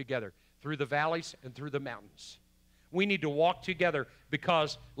walk together through the valleys and through the mountains. We need to walk together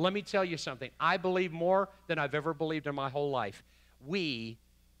because, let me tell you something, I believe more than I've ever believed in my whole life. We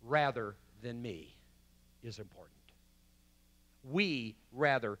rather than me is important. We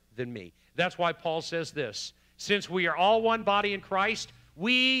rather than me. That's why Paul says this. Since we are all one body in Christ,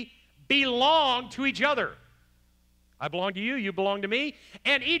 we belong to each other. I belong to you, you belong to me,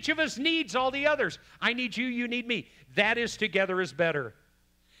 and each of us needs all the others. I need you, you need me. That is together is better.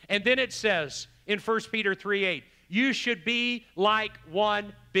 And then it says in 1 Peter 3:8, you should be like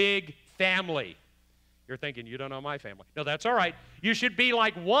one big family. You're thinking, you don't know my family. No, that's all right. You should be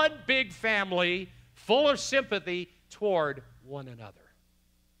like one big family full of sympathy toward one another.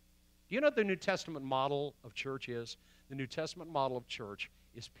 Do you know what the New Testament model of church is? The New Testament model of church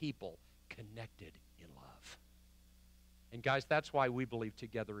is people connected in love. And guys, that's why we believe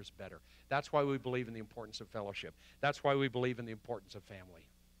together is better. That's why we believe in the importance of fellowship. That's why we believe in the importance of family.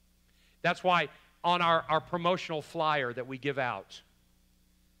 That's why on our promotional flyer that we give out,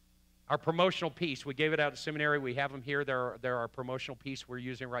 our promotional piece, we gave it out at seminary. We have them here. They're our promotional piece we're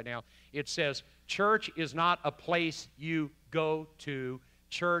using right now. It says, church is not a place you go to.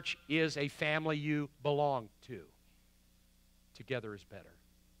 Church is a family you belong to. Together is better,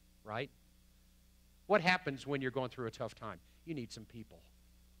 right? What happens when you're going through a tough time? You need some people.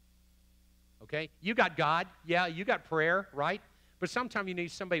 Okay? You got God. Yeah, you got prayer, right? But sometimes you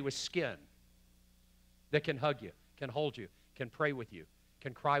need somebody with skin that can hug you, can hold you, can pray with you,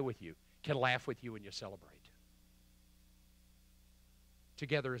 can cry with you, can laugh with you when you celebrate.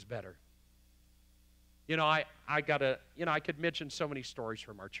 Together is better. I could mention so many stories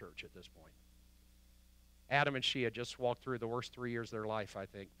from our church at this point. Adam and Shea just walked through the worst 3 years of their life, I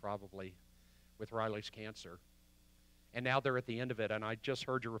think, probably, with Riley's cancer. And now they're at the end of it, and I just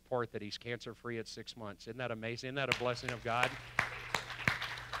heard your report that he's cancer-free at 6 months. Isn't that amazing? Isn't that a blessing of God?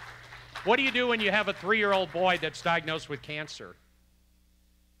 What do you do when you have a 3-year-old boy that's diagnosed with cancer?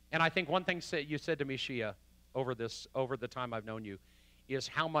 And I think one thing you said to me, Shea, over the time I've known you, is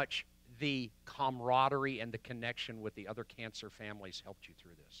how much the camaraderie and the connection with the other cancer families helped you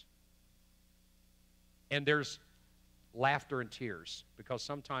through this. And there's laughter and tears, because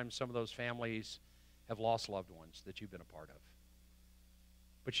sometimes some of those families have lost loved ones that you've been a part of.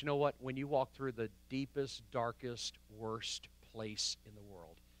 But you know what? When you walk through the deepest, darkest, worst place in the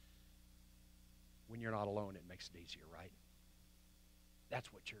world, when you're not alone, it makes it easier, right?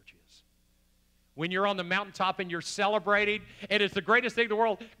 That's what church is. When you're on the mountaintop and you're celebrating, and it's the greatest thing in the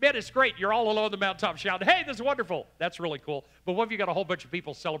world, man, it's great. You're all alone on the mountaintop shouting, hey, this is wonderful. That's really cool. But what if you got a whole bunch of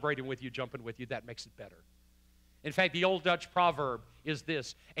people celebrating with you, jumping with you? That makes it better. In fact, the old Dutch proverb is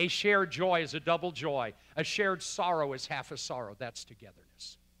this: a shared joy is a double joy. A shared sorrow is half a sorrow. That's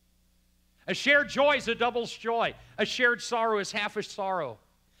togetherness. A shared joy is a double joy. A shared sorrow is half a sorrow.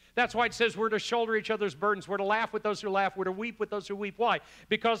 That's why it says we're to shoulder each other's burdens. We're to laugh with those who laugh. We're to weep with those who weep. Why?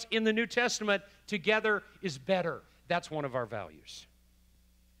 Because in the New Testament, together is better. That's one of our values.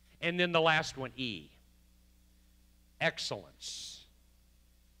 And then the last one, E. Excellence.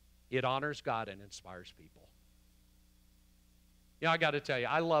 It honors God and inspires people. I got to tell you,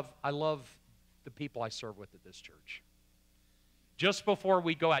 I love the people I serve with at this church. Just before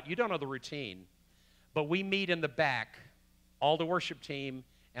we go out, you don't know the routine, but we meet in the back, all the worship team,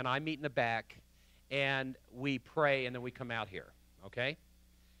 and I meet in the back, and we pray, and then we come out here, okay?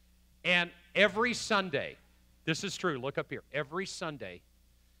 And every Sunday, this is true, look up here, every Sunday,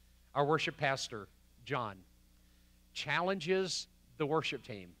 our worship pastor, John, challenges the worship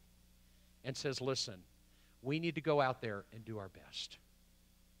team and says, listen, we need to go out there and do our best.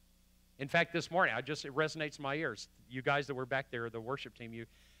 In fact, this morning, it resonates in my ears. You guys that were back there, the worship team,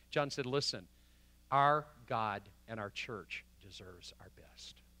 John said, listen, our God and our church deserves our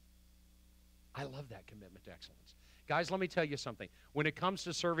best. I love that commitment to excellence. Guys, let me tell you something. When it comes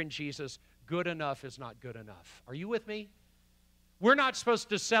to serving Jesus, good enough is not good enough. Are you with me? We're not supposed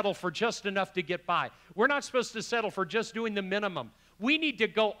to settle for just enough to get by. We're not supposed to settle for just doing the minimum. We need to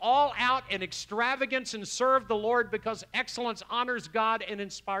go all out in extravagance and serve the Lord, because excellence honors God and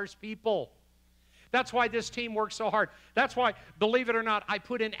inspires people. That's why this team works so hard. That's why, believe it or not, I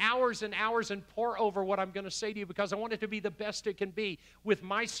put in hours and hours and pour over what I'm going to say to you, because I want it to be the best it can be. With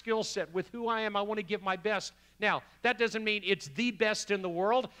my skill set, with who I am, I want to give my best. Now, that doesn't mean it's the best in the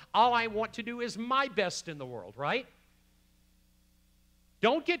world. All I want to do is my best in the world, right?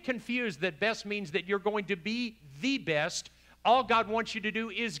 Don't get confused that best means that you're going to be the best. All God wants you to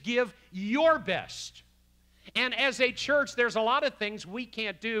do is give your best. And as a church, there's a lot of things we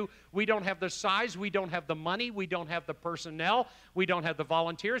can't do. We don't have the size. We don't have the money. We don't have the personnel. We don't have the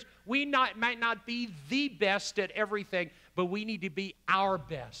volunteers. We might not be the best at everything, but we need to be our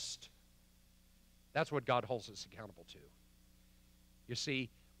best. That's what God holds us accountable to. You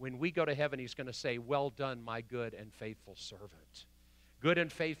see, when we go to heaven, He's going to say, well done, my good and faithful servant. Good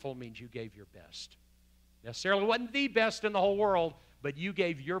and faithful means you gave your best. Necessarily wasn't the best in the whole world, but you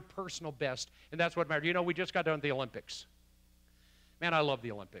gave your personal best, and that's what matters. You know, we just got done with the Olympics. Man, I love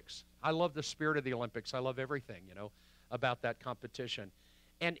the Olympics. I love the spirit of the Olympics. I love everything, about that competition.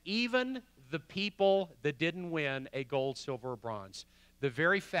 And even the people that didn't win a gold, silver, or bronze, the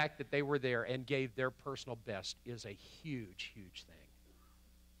very fact that they were there and gave their personal best is a huge, huge thing.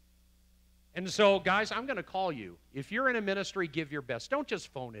 And so, guys, I'm going to call you. If you're in a ministry, give your best. Don't just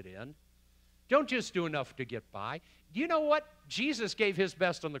phone it in. Don't just do enough to get by. Do you know what? Jesus gave His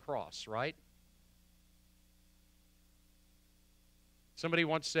best on the cross, right? Somebody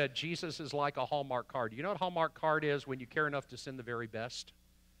once said, Jesus is like a Hallmark card. You know what a Hallmark card is when you care enough to send the very best?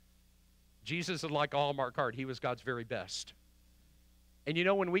 Jesus is like a Hallmark card. He was God's very best. And you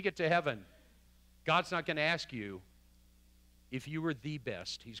know, when we get to heaven, God's not going to ask you if you were the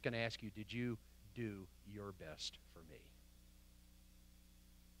best. He's going to ask you, did you do your best for me?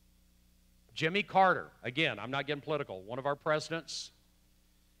 Jimmy Carter, again, I'm not getting political, one of our presidents,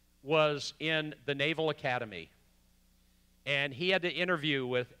 was in the Naval Academy. And he had to interview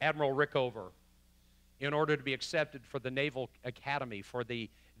with Admiral Rickover in order to be accepted for the Naval Academy, for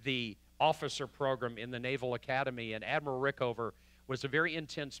the officer program in the Naval Academy. And Admiral Rickover was a very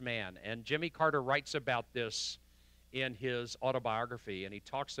intense man. And Jimmy Carter writes about this in his autobiography, and he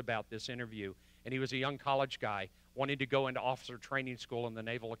talks about this interview. And he was a young college guy wanting to go into officer training school in the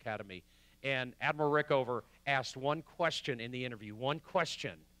Naval Academy. And Admiral Rickover asked one question in the interview, one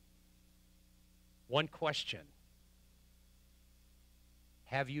question.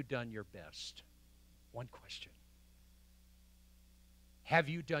 Have you done your best? One question. Have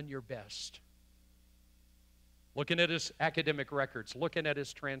you done your best? Looking at his academic records, looking at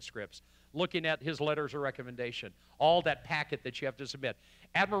his transcripts, looking at his letters of recommendation, all that packet that you have to submit.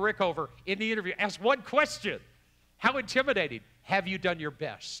 Admiral Rickover, in the interview, asked one question. How intimidating. Have you done your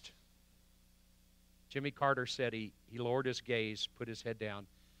best? Jimmy Carter said he lowered his gaze, put his head down,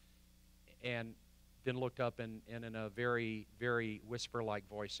 and then looked up and in a very, very whisper-like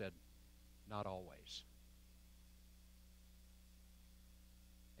voice said, "Not always."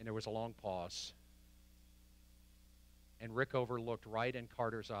 And there was a long pause. And Rickover looked right in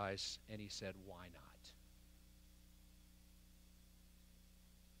Carter's eyes, and he said, "Why not?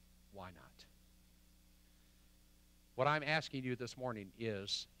 Why not?" What I'm asking you this morning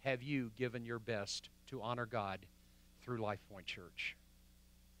is, have you given your best to honor God through LifePointe Church?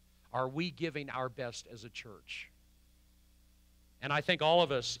 Are we giving our best as a church? And I think all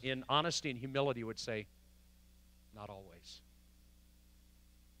of us, in honesty and humility, would say, not always.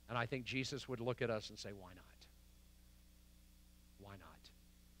 And I think Jesus would look at us and say, why not? Why not?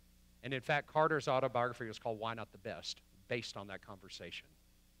 And in fact, Carter's autobiography was called Why Not the Best, based on that conversation.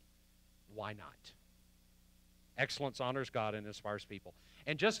 Why not? Excellence honors God and inspires people.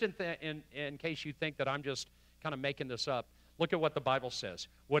 And just in case you think that I'm just kind of making this up, look at what the Bible says.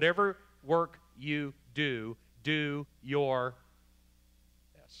 Whatever work you do, do your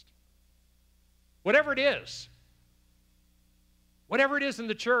best. Whatever it is. Whatever it is in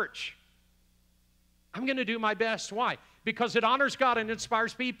the church, I'm going to do my best. Why? Because it honors God and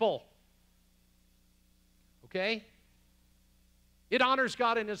inspires people. Okay? It honors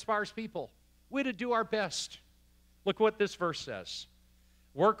God and inspires people. We're to do our best. Look what this verse says.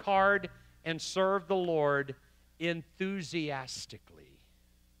 Work hard and serve the Lord enthusiastically.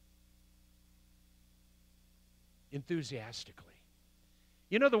 Enthusiastically.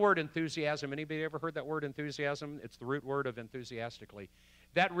 You know the word enthusiasm? Anybody ever heard that word enthusiasm? It's the root word of enthusiastically.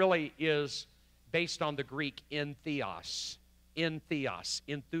 That really is based on the Greek entheos. Entheos,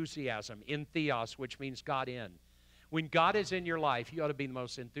 enthusiasm. Entheos, which means God in. When God is in your life, you ought to be the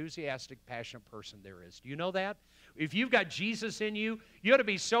most enthusiastic, passionate person there is. Do you know that? If you've got Jesus in you, you ought to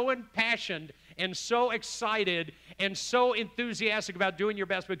be so impassioned and so excited and so enthusiastic about doing your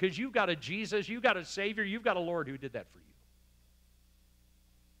best because you've got a Jesus, you've got a Savior, you've got a Lord who did that for you.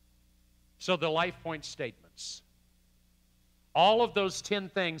 So the LifePointe statements, all of those 10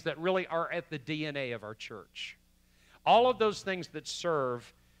 things that really are at the DNA of our church, all of those things that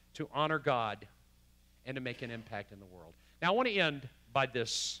serve to honor God and to make an impact in the world. Now, I want to end by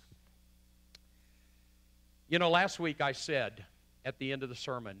this. You know, last week I said at the end of the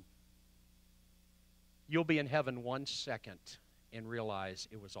sermon, you'll be in heaven 1 second and realize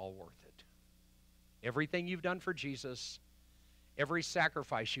it was all worth it. Everything you've done for Jesus, every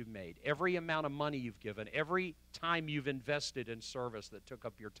sacrifice you've made, every amount of money you've given, every time you've invested in service that took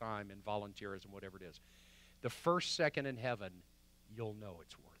up your time and volunteerism, whatever it is, the first second in heaven, you'll know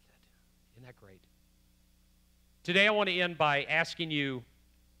it's worth it. Isn't that great? Today I want to end by asking you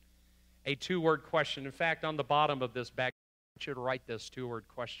a 2-word question. In fact, on the bottom of this back, I want you to write this 2-word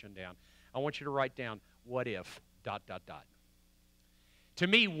question down. I want you to write down, what if, ... To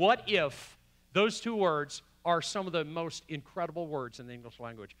me, what if, those 2 words are some of the most incredible words in the English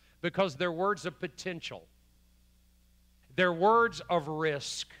language because they're words of potential. They're words of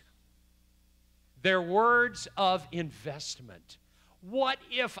risk. They're words of investment. What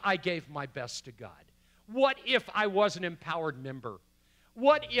if I gave my best to God? What if I was an empowered member?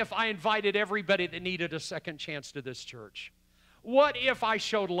 What if I invited everybody that needed a second chance to this church? What if I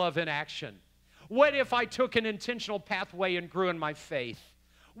showed love in action? What if I took an intentional pathway and grew in my faith?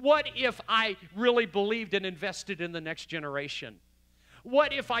 What if I really believed and invested in the next generation?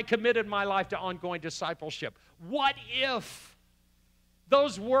 What if I committed my life to ongoing discipleship? What if?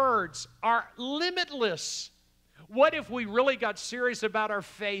 Those words are limitless. What if we really got serious about our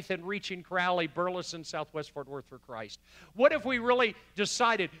faith in reaching Crowley, Burleson, Southwest Fort Worth for Christ? What if we really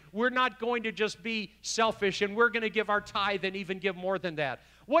decided we're not going to just be selfish and we're going to give our tithe and even give more than that?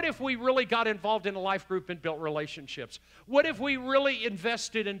 What if we really got involved in a life group and built relationships? What if we really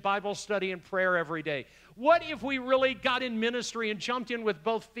invested in Bible study and prayer every day? What if we really got in ministry and jumped in with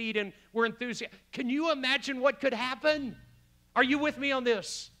both feet and were enthusiastic? Can you imagine what could happen? Are you with me on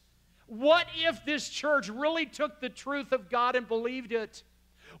this? What if this church really took the truth of God and believed it?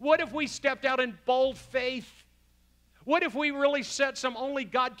 What if we stepped out in bold faith? What if we really set some only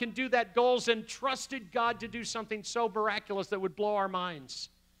God can do that goals and trusted God to do something so miraculous that would blow our minds?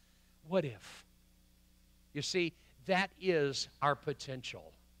 What if? You see, that is our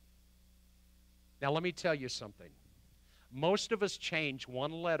potential. Now, let me tell you something. Most of us change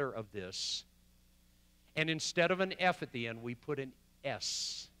one letter of this, and instead of an F at the end, we put an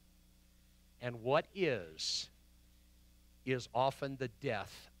S. And what is often the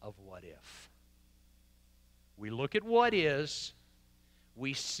death of what if. We look at what is,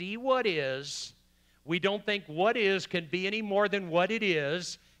 we see what is, we don't think what is can be any more than what it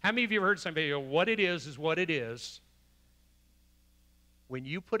is. How many of you have heard somebody go, what it is what it is? When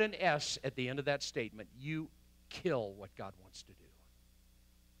you put an S at the end of that statement, you kill what God wants to do.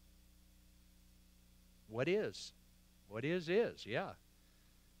 What is? What is, yeah.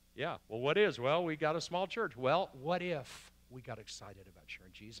 Yeah, well, what is? Well, we got a small church. Well, what if we got excited about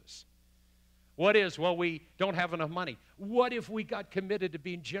sharing Jesus? What is? Well, we don't have enough money. What if we got committed to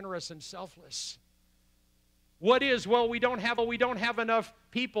being generous and selfless? What is? Well, we don't have enough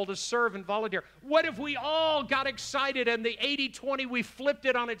people to serve and volunteer. What if we all got excited and the 80-20, we flipped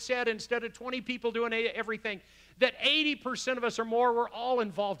it on its head, instead of 20 people doing everything, that 80% of us or more were all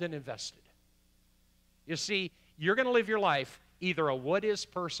involved and invested? You see, you're going to live your life either a what-is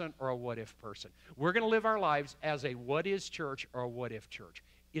person or a what-if person. We're going to live our lives as a what-is church or a what-if church.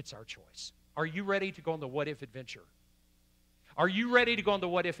 It's our choice. Are you ready to go on the what-if adventure? Are you ready to go on the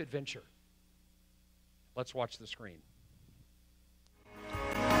what-if adventure? Let's watch the screen.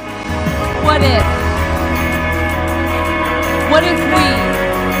 What if? What if we,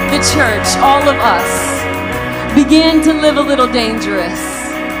 the church, all of us, began to live a little dangerous?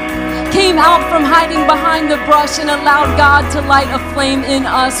 Came out from hiding behind the brush and allowed God to light a flame in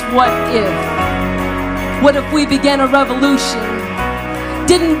us? What if? What if we began a revolution?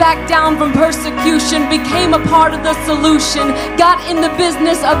 Didn't back down from persecution, became a part of the solution, got in the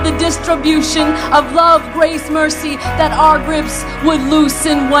business of the distribution of love, grace, mercy, that our grips would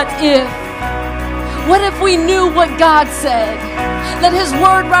loosen? What if? What if we knew what God said? Let His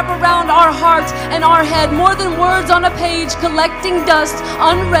word wrap around our heart and our head, more than words on a page collecting dust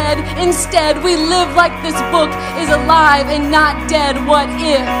unread. Instead, we live like this book is alive and not dead. What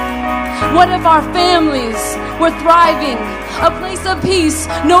if? What if our families were thriving, a place of peace,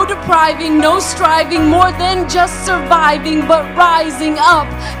 no depriving, no striving, more than just surviving, but rising up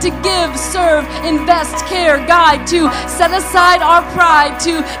to give, serve, invest, care, guide, to set aside our pride,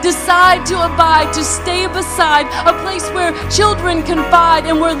 to decide to abide, to stay beside, a place where children confide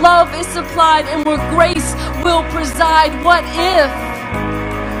and where love is supplied and where grace will preside? What if?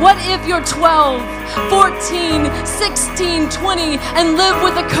 What if you're 12, 14, 16, 20, and live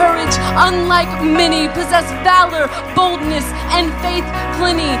with a courage unlike many, possess valor, boldness, and faith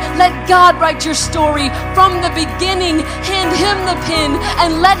plenty? Let God write your story from the beginning, hand Him the pen,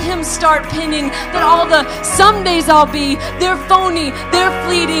 and let Him start penning that all the somedays I'll be, they're phony, they're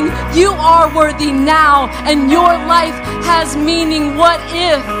fleeting. You are worthy now, and your life has meaning. What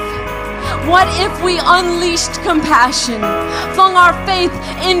if? What if we unleashed compassion, flung our faith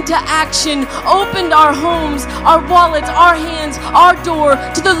into action, opened our homes, our wallets, our hands, our door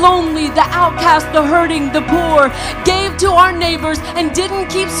to the lonely, the outcast, the hurting, the poor, gave to our neighbors and didn't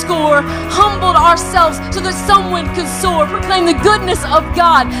keep score, humbled ourselves so that someone could soar, proclaim the goodness of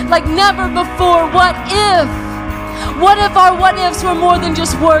God like never before? What if? What if our what ifs were more than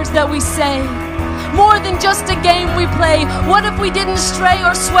just words that we say? More than just a game we play? What if we didn't stray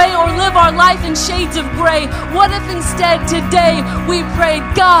or sway or live our life in shades of gray? What if instead today we prayed,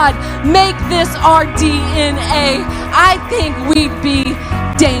 God, make this our DNA? I think we'd be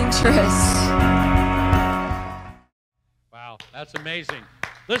dangerous. Wow, that's amazing.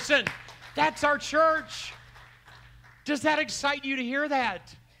 Listen, that's our church. Does that excite you to hear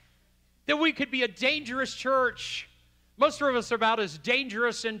that? That we could be a dangerous church? Most of us are about as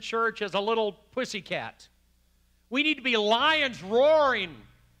dangerous in church as a little pussycat. We need to be lions roaring,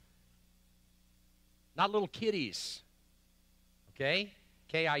 not little kitties. Okay?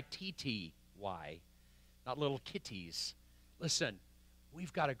 K-I-T-T-Y, not little kitties. Listen,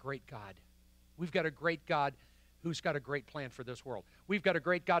 we've got a great God. We've got a great God who's got a great plan for this world. We've got a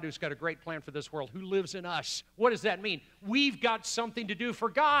great God who's got a great plan for this world, who lives in us. What does that mean? We've got something to do for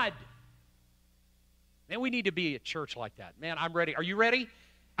God. Man, we need to be a church like that. Man, I'm ready. Are you ready?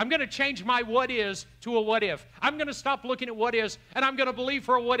 I'm going to change my what is to a what if. I'm going to stop looking at what is, and I'm going to believe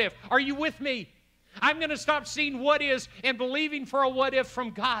for a what if. Are you with me? I'm going to stop seeing what is and believing for a what if from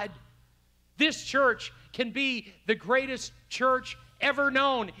God. This church can be the greatest church ever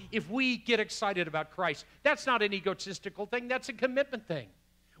known if we get excited about Christ. That's not an egotistical thing. That's a commitment thing.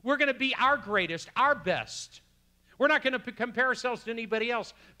 We're going to be our greatest, our best. We're not going to compare ourselves to anybody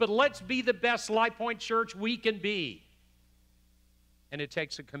else, but let's be the best LifePointe church we can be. And it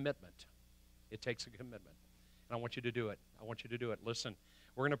takes a commitment. It takes a commitment. And I want you to do it. I want you to do it. Listen,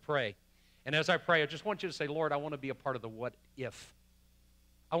 we're going to pray. And as I pray, I just want you to say, Lord, I want to be a part of the what if.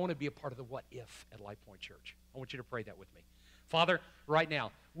 I want to be a part of the what if at LifePointe Church. I want you to pray that with me. Father, right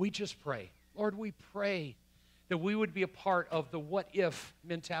now, we just pray. Lord, we pray that we would be a part of the what if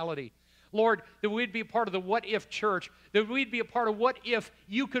mentality. Lord, that we'd be a part of the what if church, that we'd be a part of what if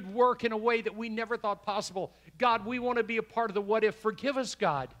you could work in a way that we never thought possible. God, we want to be a part of the what if. Forgive us,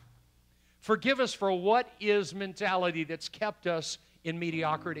 God. Forgive us for a what is mentality that's kept us in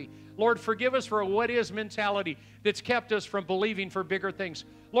mediocrity. Lord, forgive us for a what is mentality that's kept us from believing for bigger things.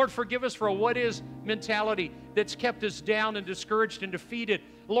 Lord, forgive us for a what is mentality that's kept us down and discouraged and defeated.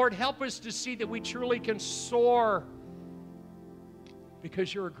 Lord, help us to see that we truly can soar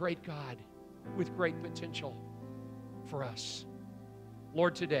because you're a great God with great potential for us.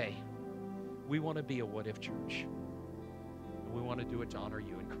 Lord, today, we want to be a what if church. And we want to do it to honor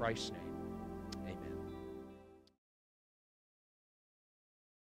you in Christ's name.